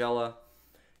flagella.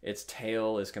 Its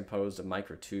tail is composed of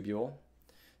microtubule.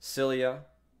 Cilia,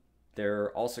 they're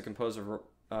also composed of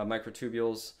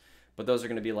microtubules, but those are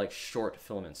going to be like short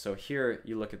filaments. So here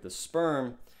you look at the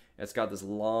sperm, it's got this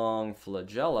long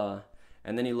flagella,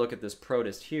 and then you look at this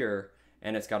protist here,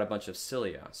 and it's got a bunch of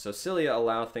cilia. So cilia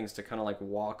allow things to kind of like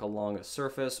walk along a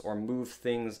surface or move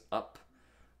things up.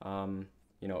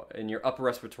 In your upper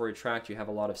respiratory tract, you have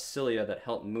a lot of cilia that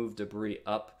help move debris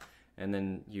up, and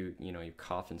then you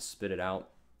cough and spit it out.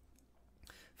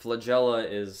 Flagella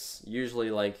is usually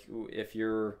like if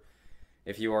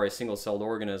you are a single-celled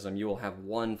organism, you will have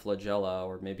one flagella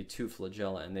or maybe 2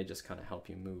 flagella, and they just kind of help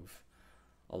you move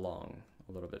along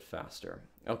a little bit faster.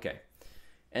 Okay,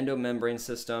 endomembrane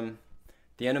system.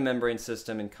 The endomembrane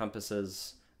system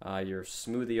encompasses your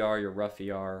smooth ER, your rough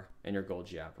ER, and your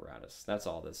Golgi apparatus. That's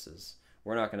all this is.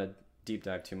 We're not going to deep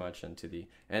dive too much into the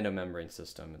endomembrane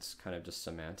system. It's kind of just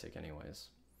semantic anyways.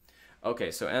 Okay,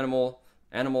 so animal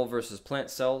versus plant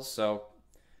cells. So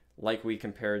like we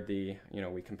compared the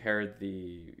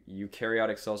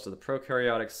eukaryotic cells to the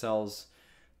prokaryotic cells.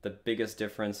 The biggest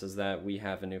difference is that we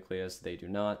have a nucleus, they do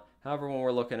not. However, when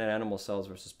we're looking at animal cells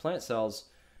versus plant cells,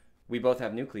 we both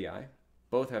have nuclei.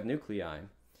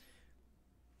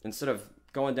 Instead of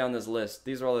going down this list,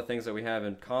 these are all the things that we have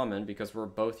in common because we're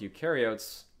both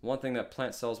eukaryotes. One thing that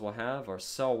plant cells will have are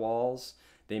cell walls.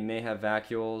 They may have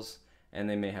vacuoles, and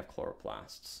they may have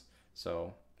chloroplasts.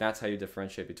 So that's how you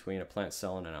differentiate between a plant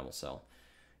cell and an animal cell.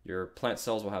 Your plant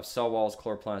cells will have cell walls,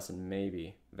 chloroplasts, and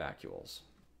maybe vacuoles.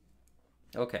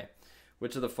 Okay,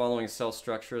 which of the following cell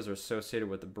structures are associated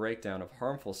with the breakdown of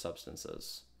harmful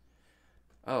substances?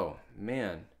 Oh,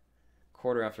 man.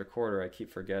 Quarter after quarter, I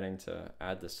keep forgetting to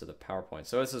add this to the PowerPoint.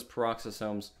 So this is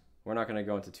peroxisomes. We're not going to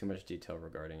go into too much detail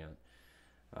regarding it.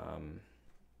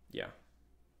 Yeah,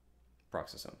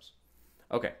 peroxisomes.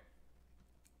 Okay,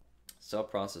 cell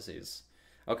processes.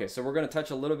 Okay, so we're going to touch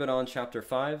a little bit on chapter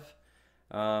 5.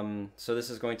 So this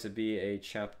is going to be a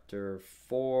chapter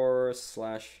 4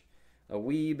 / a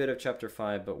wee bit of chapter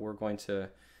 5, but we're going to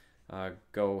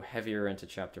go heavier into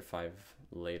chapter 5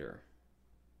 later.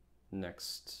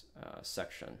 Next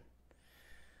section.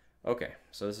 Okay,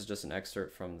 so this is just an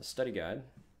excerpt from the study guide.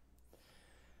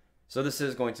 So this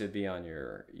is going to be on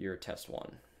your test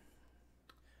 1.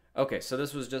 Okay, so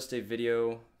this was just a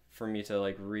video for me to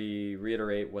like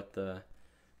reiterate what the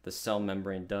cell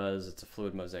membrane does. It's a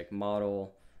fluid mosaic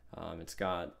model. It's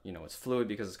got, it's fluid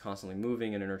because it's constantly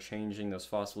moving and interchanging those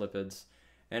phospholipids,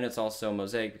 and it's also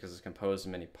mosaic because it's composed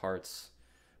of many parts,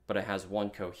 but it has one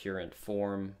coherent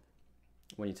form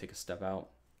when you take a step out.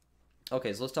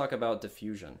 Okay, so let's talk about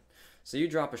diffusion. So you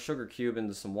drop a sugar cube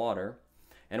into some water,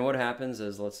 and what happens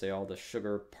is, let's say all the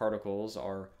sugar particles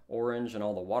are orange and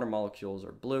all the water molecules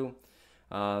are blue.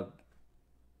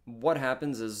 What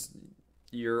happens is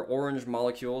your orange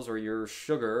molecules or your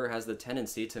sugar has the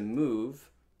tendency to move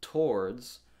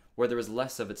towards where there is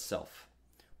less of itself.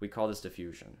 We call this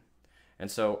diffusion. And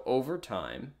so over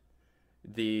time,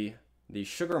 the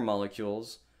sugar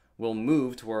molecules will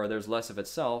move to where there's less of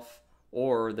itself,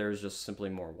 or there's just simply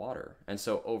more water. And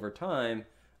so over time,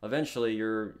 eventually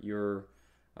your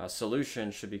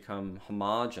solution should become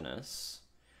homogeneous.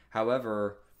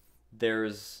 However,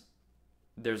 there's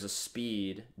a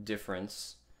speed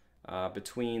difference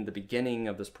between the beginning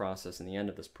of this process and the end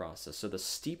of this process. So the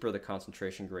steeper the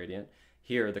concentration gradient,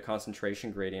 here the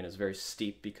concentration gradient is very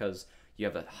steep because you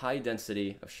have a high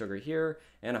density of sugar here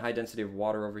and a high density of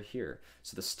water over here.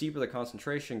 So the steeper the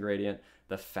concentration gradient,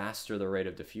 the faster the rate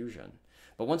of diffusion.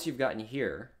 But once you've gotten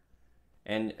here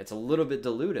and it's a little bit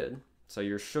diluted, so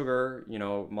your sugar,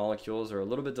 molecules are a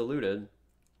little bit diluted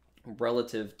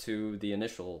relative to the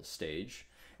initial stage,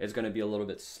 it's going to be a little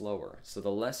bit slower. So the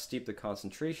less steep the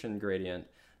concentration gradient,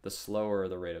 the slower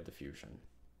the rate of diffusion.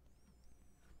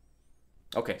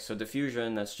 Okay, so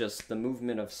diffusion, that's just the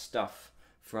movement of stuff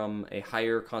from a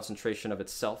higher concentration of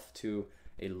itself to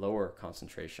a lower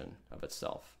concentration of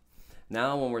itself.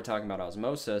 Now when we're talking about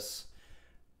osmosis,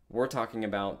 we're talking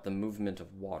about the movement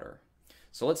of water.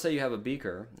 So let's say you have a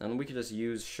beaker, and we could just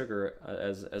use sugar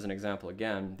as an example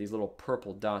again. These little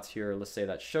purple dots here, let's say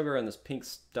that's sugar, and this pink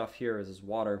stuff here is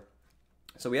water.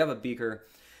 So we have a beaker,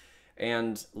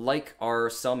 and like our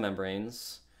cell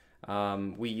membranes,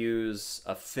 we use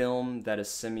a film that is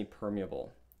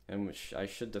semi-permeable. In which I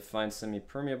should define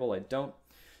semi-permeable, I don't.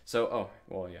 So,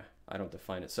 I don't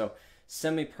define it. So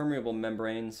semi-permeable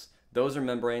membranes, those are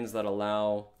membranes that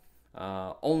allow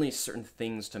only certain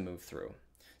things to move through.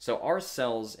 So our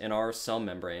cells in our cell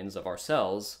membranes of our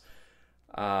cells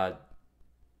have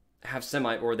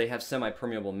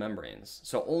semi-permeable membranes.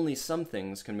 So only some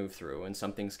things can move through and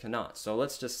some things cannot. So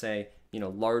let's just say,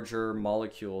 larger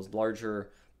molecules, larger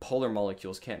polar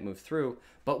molecules can't move through,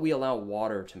 but we allow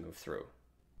water to move through.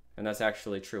 And that's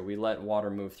actually true. We let water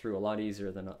move through a lot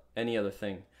easier than any other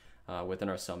thing within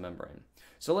our cell membrane.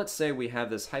 So let's say we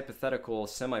have this hypothetical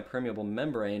semi-permeable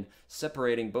membrane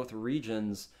separating both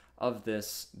regions of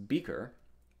this beaker,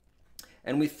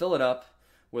 and we fill it up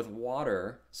with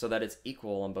water so that it's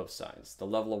equal on both sides. The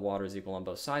level of water is equal on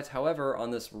both sides. However, on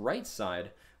this right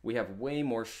side, we have way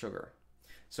more sugar.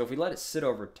 So if we let it sit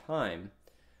over time,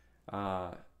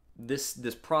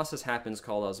 this process happens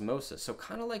called osmosis. So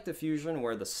kind of like diffusion,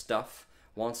 where the stuff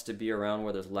wants to be around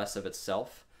where there's less of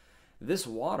itself, this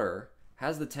water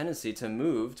has the tendency to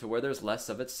move to where there's less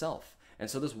of itself. And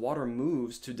so this water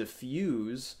moves to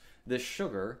diffuse this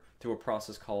sugar through a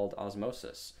process called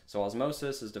osmosis. So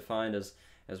osmosis is defined as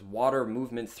water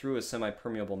movement through a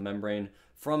semi-permeable membrane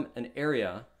from an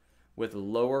area with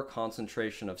lower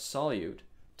concentration of solute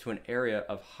to an area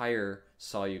of higher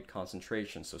solute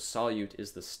concentration. So solute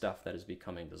is the stuff that is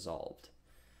becoming dissolved.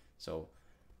 So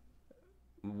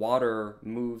water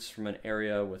moves from an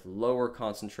area with lower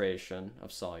concentration of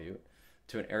solute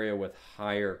to an area with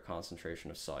higher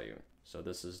concentration of solute. So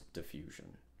this is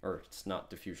diffusion, or it's not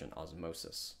diffusion,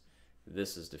 osmosis.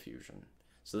 This is diffusion.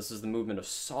 So this is the movement of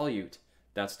solute,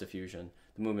 that's diffusion.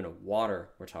 The movement of water,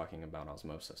 we're talking about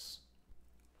osmosis.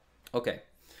 Okay,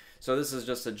 so this is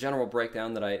just a general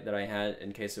breakdown that I had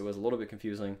in case it was a little bit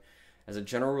confusing. As a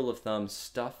general rule of thumb,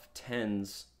 stuff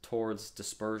tends towards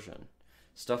dispersion.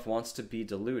 Stuff wants to be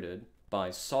diluted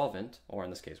by solvent, or in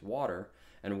this case water,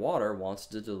 and water wants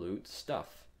to dilute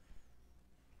stuff.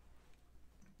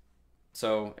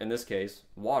 So in this case,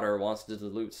 water wants to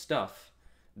dilute stuff.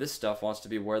 This stuff wants to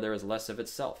be where there is less of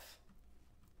itself.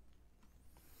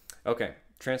 Okay,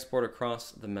 transport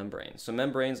across the membrane. So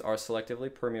membranes are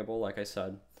selectively permeable, like I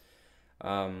said.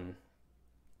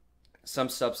 Some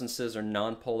substances are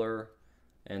nonpolar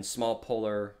and small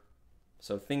polar.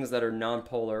 So things that are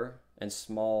nonpolar and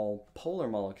small polar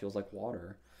molecules like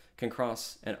water can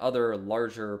cross, and other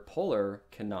larger polar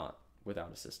cannot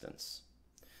without assistance.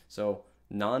 So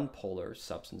nonpolar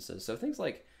substances, so things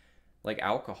like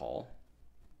alcohol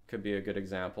could be a good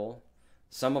example.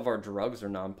 Some of our drugs are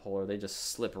nonpolar. They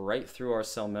just slip right through our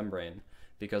cell membrane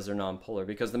because they're nonpolar,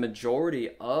 because the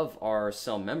majority of our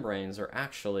cell membranes are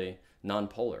actually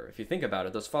nonpolar. If you think about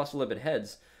it, those phospholipid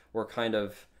heads were kind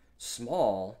of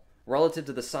small relative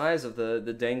to the size of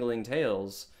the dangling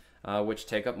tails, which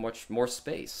take up much more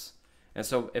space. And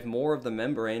so if more of the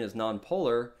membrane is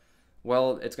nonpolar,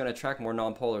 well, it's going to attract more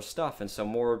nonpolar stuff, and so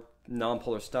more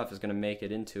nonpolar stuff is going to make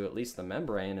it into at least the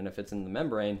membrane, and if it's in the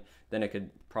membrane, then it could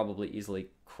probably easily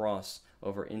cross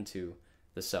over into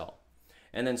the cell.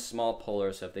 And then small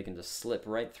polar, so if they can just slip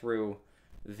right through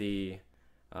the,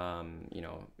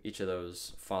 each of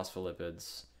those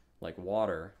phospholipids, like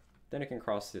water, then it can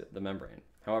cross the membrane.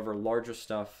 However, larger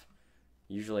stuff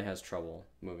usually has trouble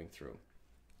moving through.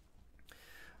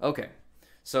 Okay,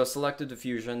 so selective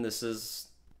diffusion, this is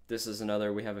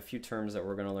another, we have a few terms that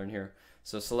we're going to learn here.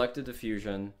 So selective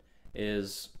diffusion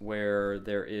is where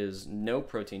there is no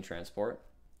protein transport.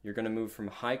 You're going to move from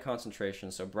high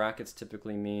concentration, so brackets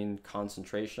typically mean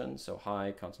concentration, so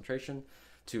high concentration,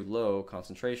 to low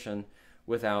concentration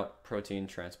without protein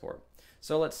transport.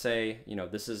 So let's say,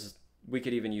 we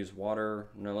could even use water.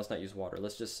 No, let's not use water.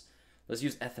 Let's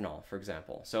use ethanol, for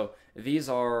example. So these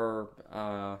are,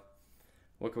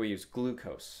 what can we use?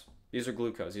 Glucose. These are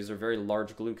glucose. These are very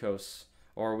large glucose,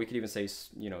 or we could even say,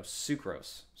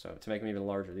 sucrose. So to make them even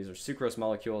larger, these are sucrose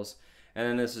molecules, and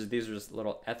then these are just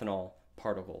little ethanol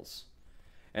particles.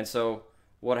 And so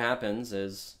what happens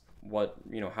is,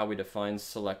 how we define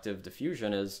selective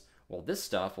diffusion is, well, this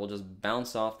stuff will just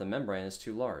bounce off the membrane. It's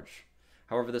too large.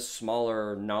 However, this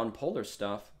smaller nonpolar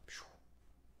stuff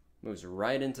moves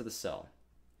right into the cell.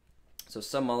 So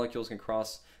some molecules can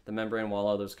cross the membrane while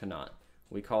others cannot.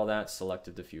 We call that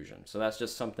selective diffusion. So that's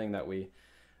just something that we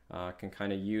can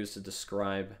kind of use to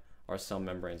describe our cell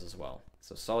membranes as well.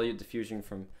 So solute diffusion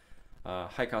from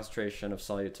high concentration of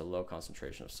solute to low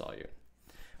concentration of solute.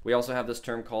 We also have this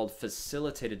term called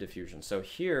facilitated diffusion. So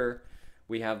here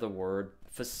we have the word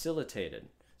facilitated.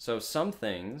 So some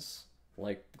things,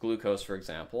 like glucose, for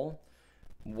example,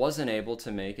 wasn't able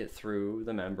to make it through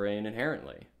the membrane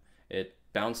inherently. It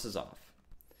bounces off.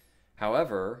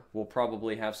 However, we'll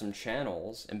probably have some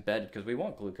channels embedded, because we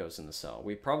want glucose in the cell.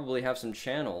 We probably have some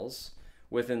channels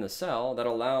within the cell that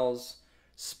allows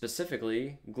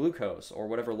specifically glucose, or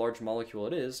whatever large molecule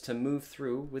it is, to move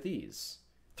through with ease,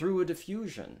 through a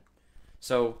diffusion.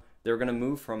 So they're going to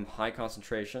move from high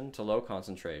concentration to low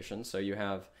concentration. So you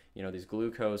have, these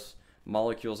glucose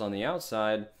molecules on the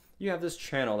outside. You have this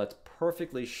channel that's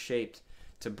perfectly shaped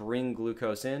to bring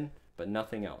glucose in, but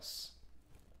nothing else.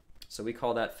 So we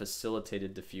call that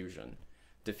facilitated diffusion.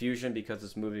 Diffusion because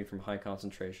it's moving from high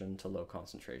concentration to low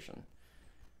concentration.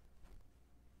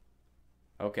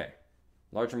 Okay,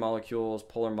 larger molecules,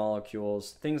 polar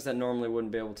molecules, things that normally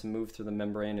wouldn't be able to move through the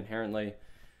membrane inherently,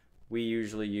 we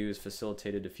usually use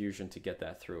facilitated diffusion to get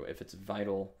that through if it's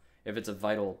a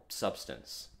vital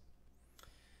substance.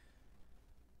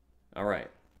 All right,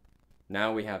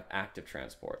 now we have active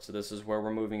transport. So this is where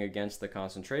we're moving against the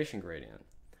concentration gradient.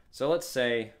 So let's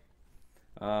say,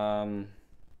 what's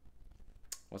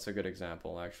a good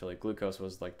example? Actually, glucose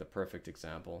was like the perfect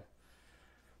example,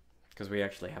 because we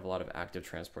actually have a lot of active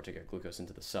transport to get glucose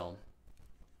into the cell.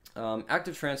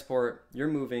 Active transport, you're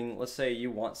moving, let's say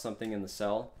you want something in the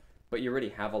cell, but you already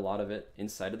have a lot of it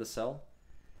inside of the cell.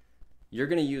 You're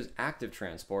going to use active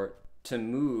transport to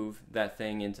move that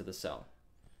thing into the cell.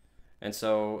 And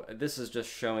so this is just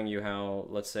showing you how,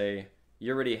 let's say,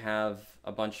 you already have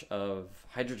a bunch of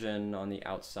hydrogen on the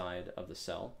outside of the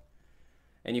cell,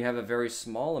 and you have a very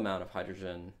small amount of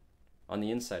hydrogen on the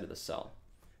inside of the cell.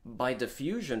 By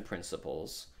diffusion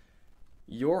principles,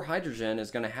 your hydrogen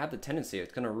is going to have the tendency,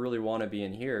 it's going to really want to be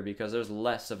in here because there's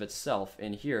less of itself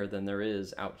in here than there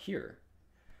is out here.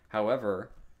 However,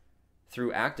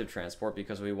 through active transport,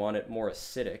 because we want it more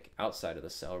acidic outside of the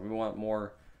cell, we want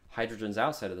more hydrogens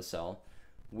outside of the cell,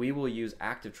 we will use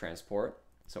active transport.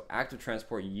 So active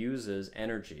transport uses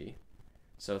energy.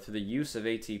 So through the use of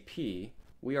ATP,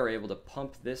 we are able to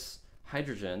pump this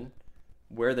hydrogen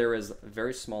where there is a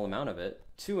very small amount of it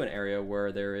to an area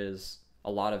where there is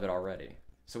a lot of it already.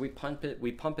 So we pump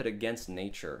it against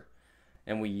nature,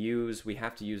 and we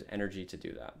have to use energy to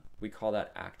do that. We call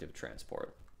that active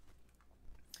transport.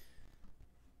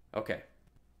 Okay.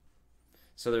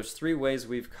 So there's three ways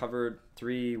we've covered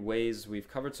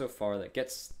so far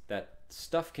that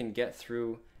stuff can get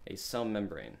through a cell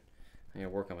membrane. I'm gonna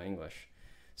work on my English.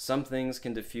 Some things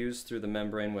can diffuse through the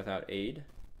membrane without aid.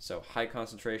 So high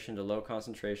concentration to low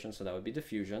concentration, so that would be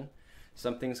diffusion.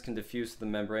 Some things can diffuse through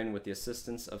the membrane with the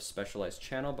assistance of specialized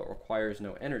channel, but requires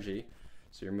no energy.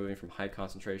 So you're moving from high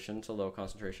concentration to low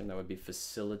concentration. That would be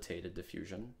facilitated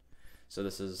diffusion. So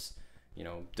this is,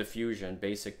 diffusion,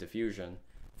 basic diffusion,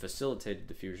 facilitated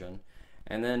diffusion.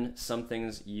 And then some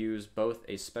things use both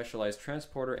a specialized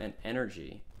transporter and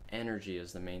energy. Energy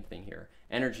is the main thing here.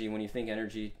 Energy, when you think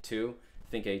energy too,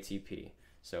 think ATP.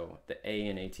 So the A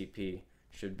in ATP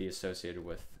should be associated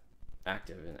with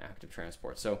active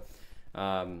transport. So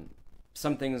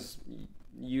some things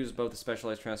use both a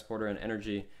specialized transporter and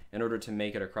energy in order to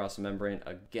make it across the membrane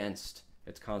against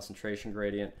its concentration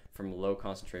gradient from low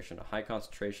concentration to high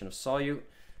concentration of solute.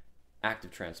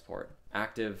 Active transport.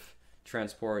 Active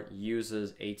transport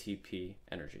uses ATP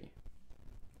energy.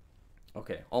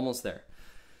 Okay, almost there.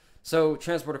 So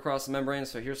transport across the membrane.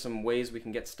 So here's some ways we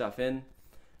can get stuff in.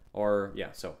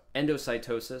 So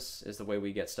endocytosis is the way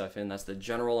we get stuff in. That's the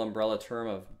general umbrella term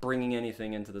of bringing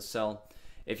anything into the cell.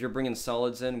 If you're bringing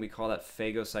solids in, we call that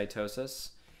phagocytosis.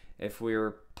 If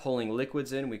we're pulling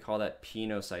liquids in, we call that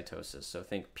pinocytosis. So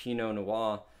think Pinot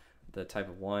Noir, the type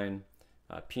of wine.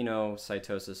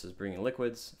 Pinocytosis is bringing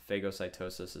liquids.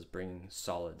 Phagocytosis is bringing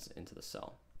solids into the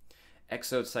cell.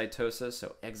 Exocytosis,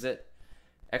 so exit.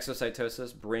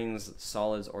 Exocytosis brings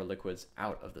solids or liquids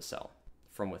out of the cell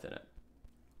from within it.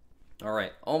 All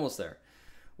right, almost there.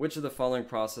 Which of the following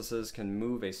processes can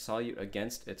move a solute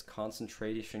against its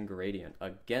concentration gradient?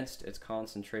 Against its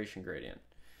concentration gradient.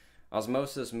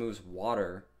 Osmosis moves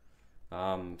water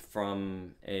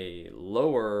from a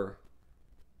lower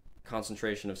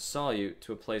concentration of solute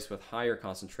to a place with higher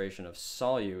concentration of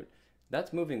solute.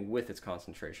 That's moving with its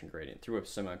concentration gradient through a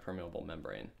semi-permeable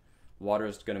membrane. Water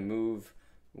is going to move,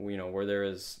 where there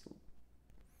is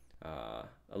a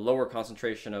lower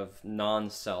concentration of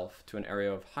non-self to an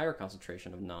area of higher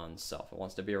concentration of non-self. It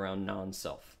wants to be around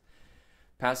non-self.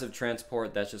 Passive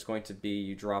transport, that's just going to be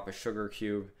you drop a sugar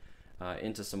cube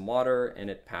into some water and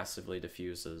it passively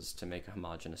diffuses to make a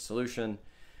homogeneous solution.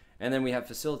 And then we have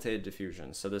facilitated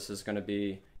diffusion. So this is going to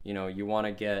be, you want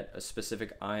to get a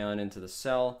specific ion into the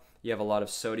cell. You have a lot of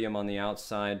sodium on the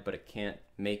outside, but it can't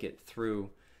make it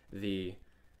through the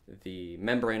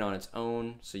membrane on its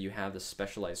own. So you have the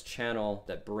specialized channel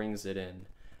that brings it in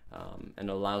and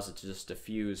allows it to just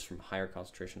diffuse from higher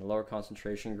concentration to lower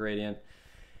concentration gradient.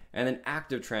 And then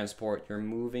active transport, you're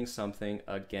moving something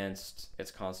against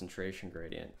its concentration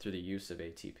gradient through the use of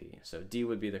ATP. So D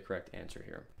would be the correct answer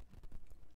here.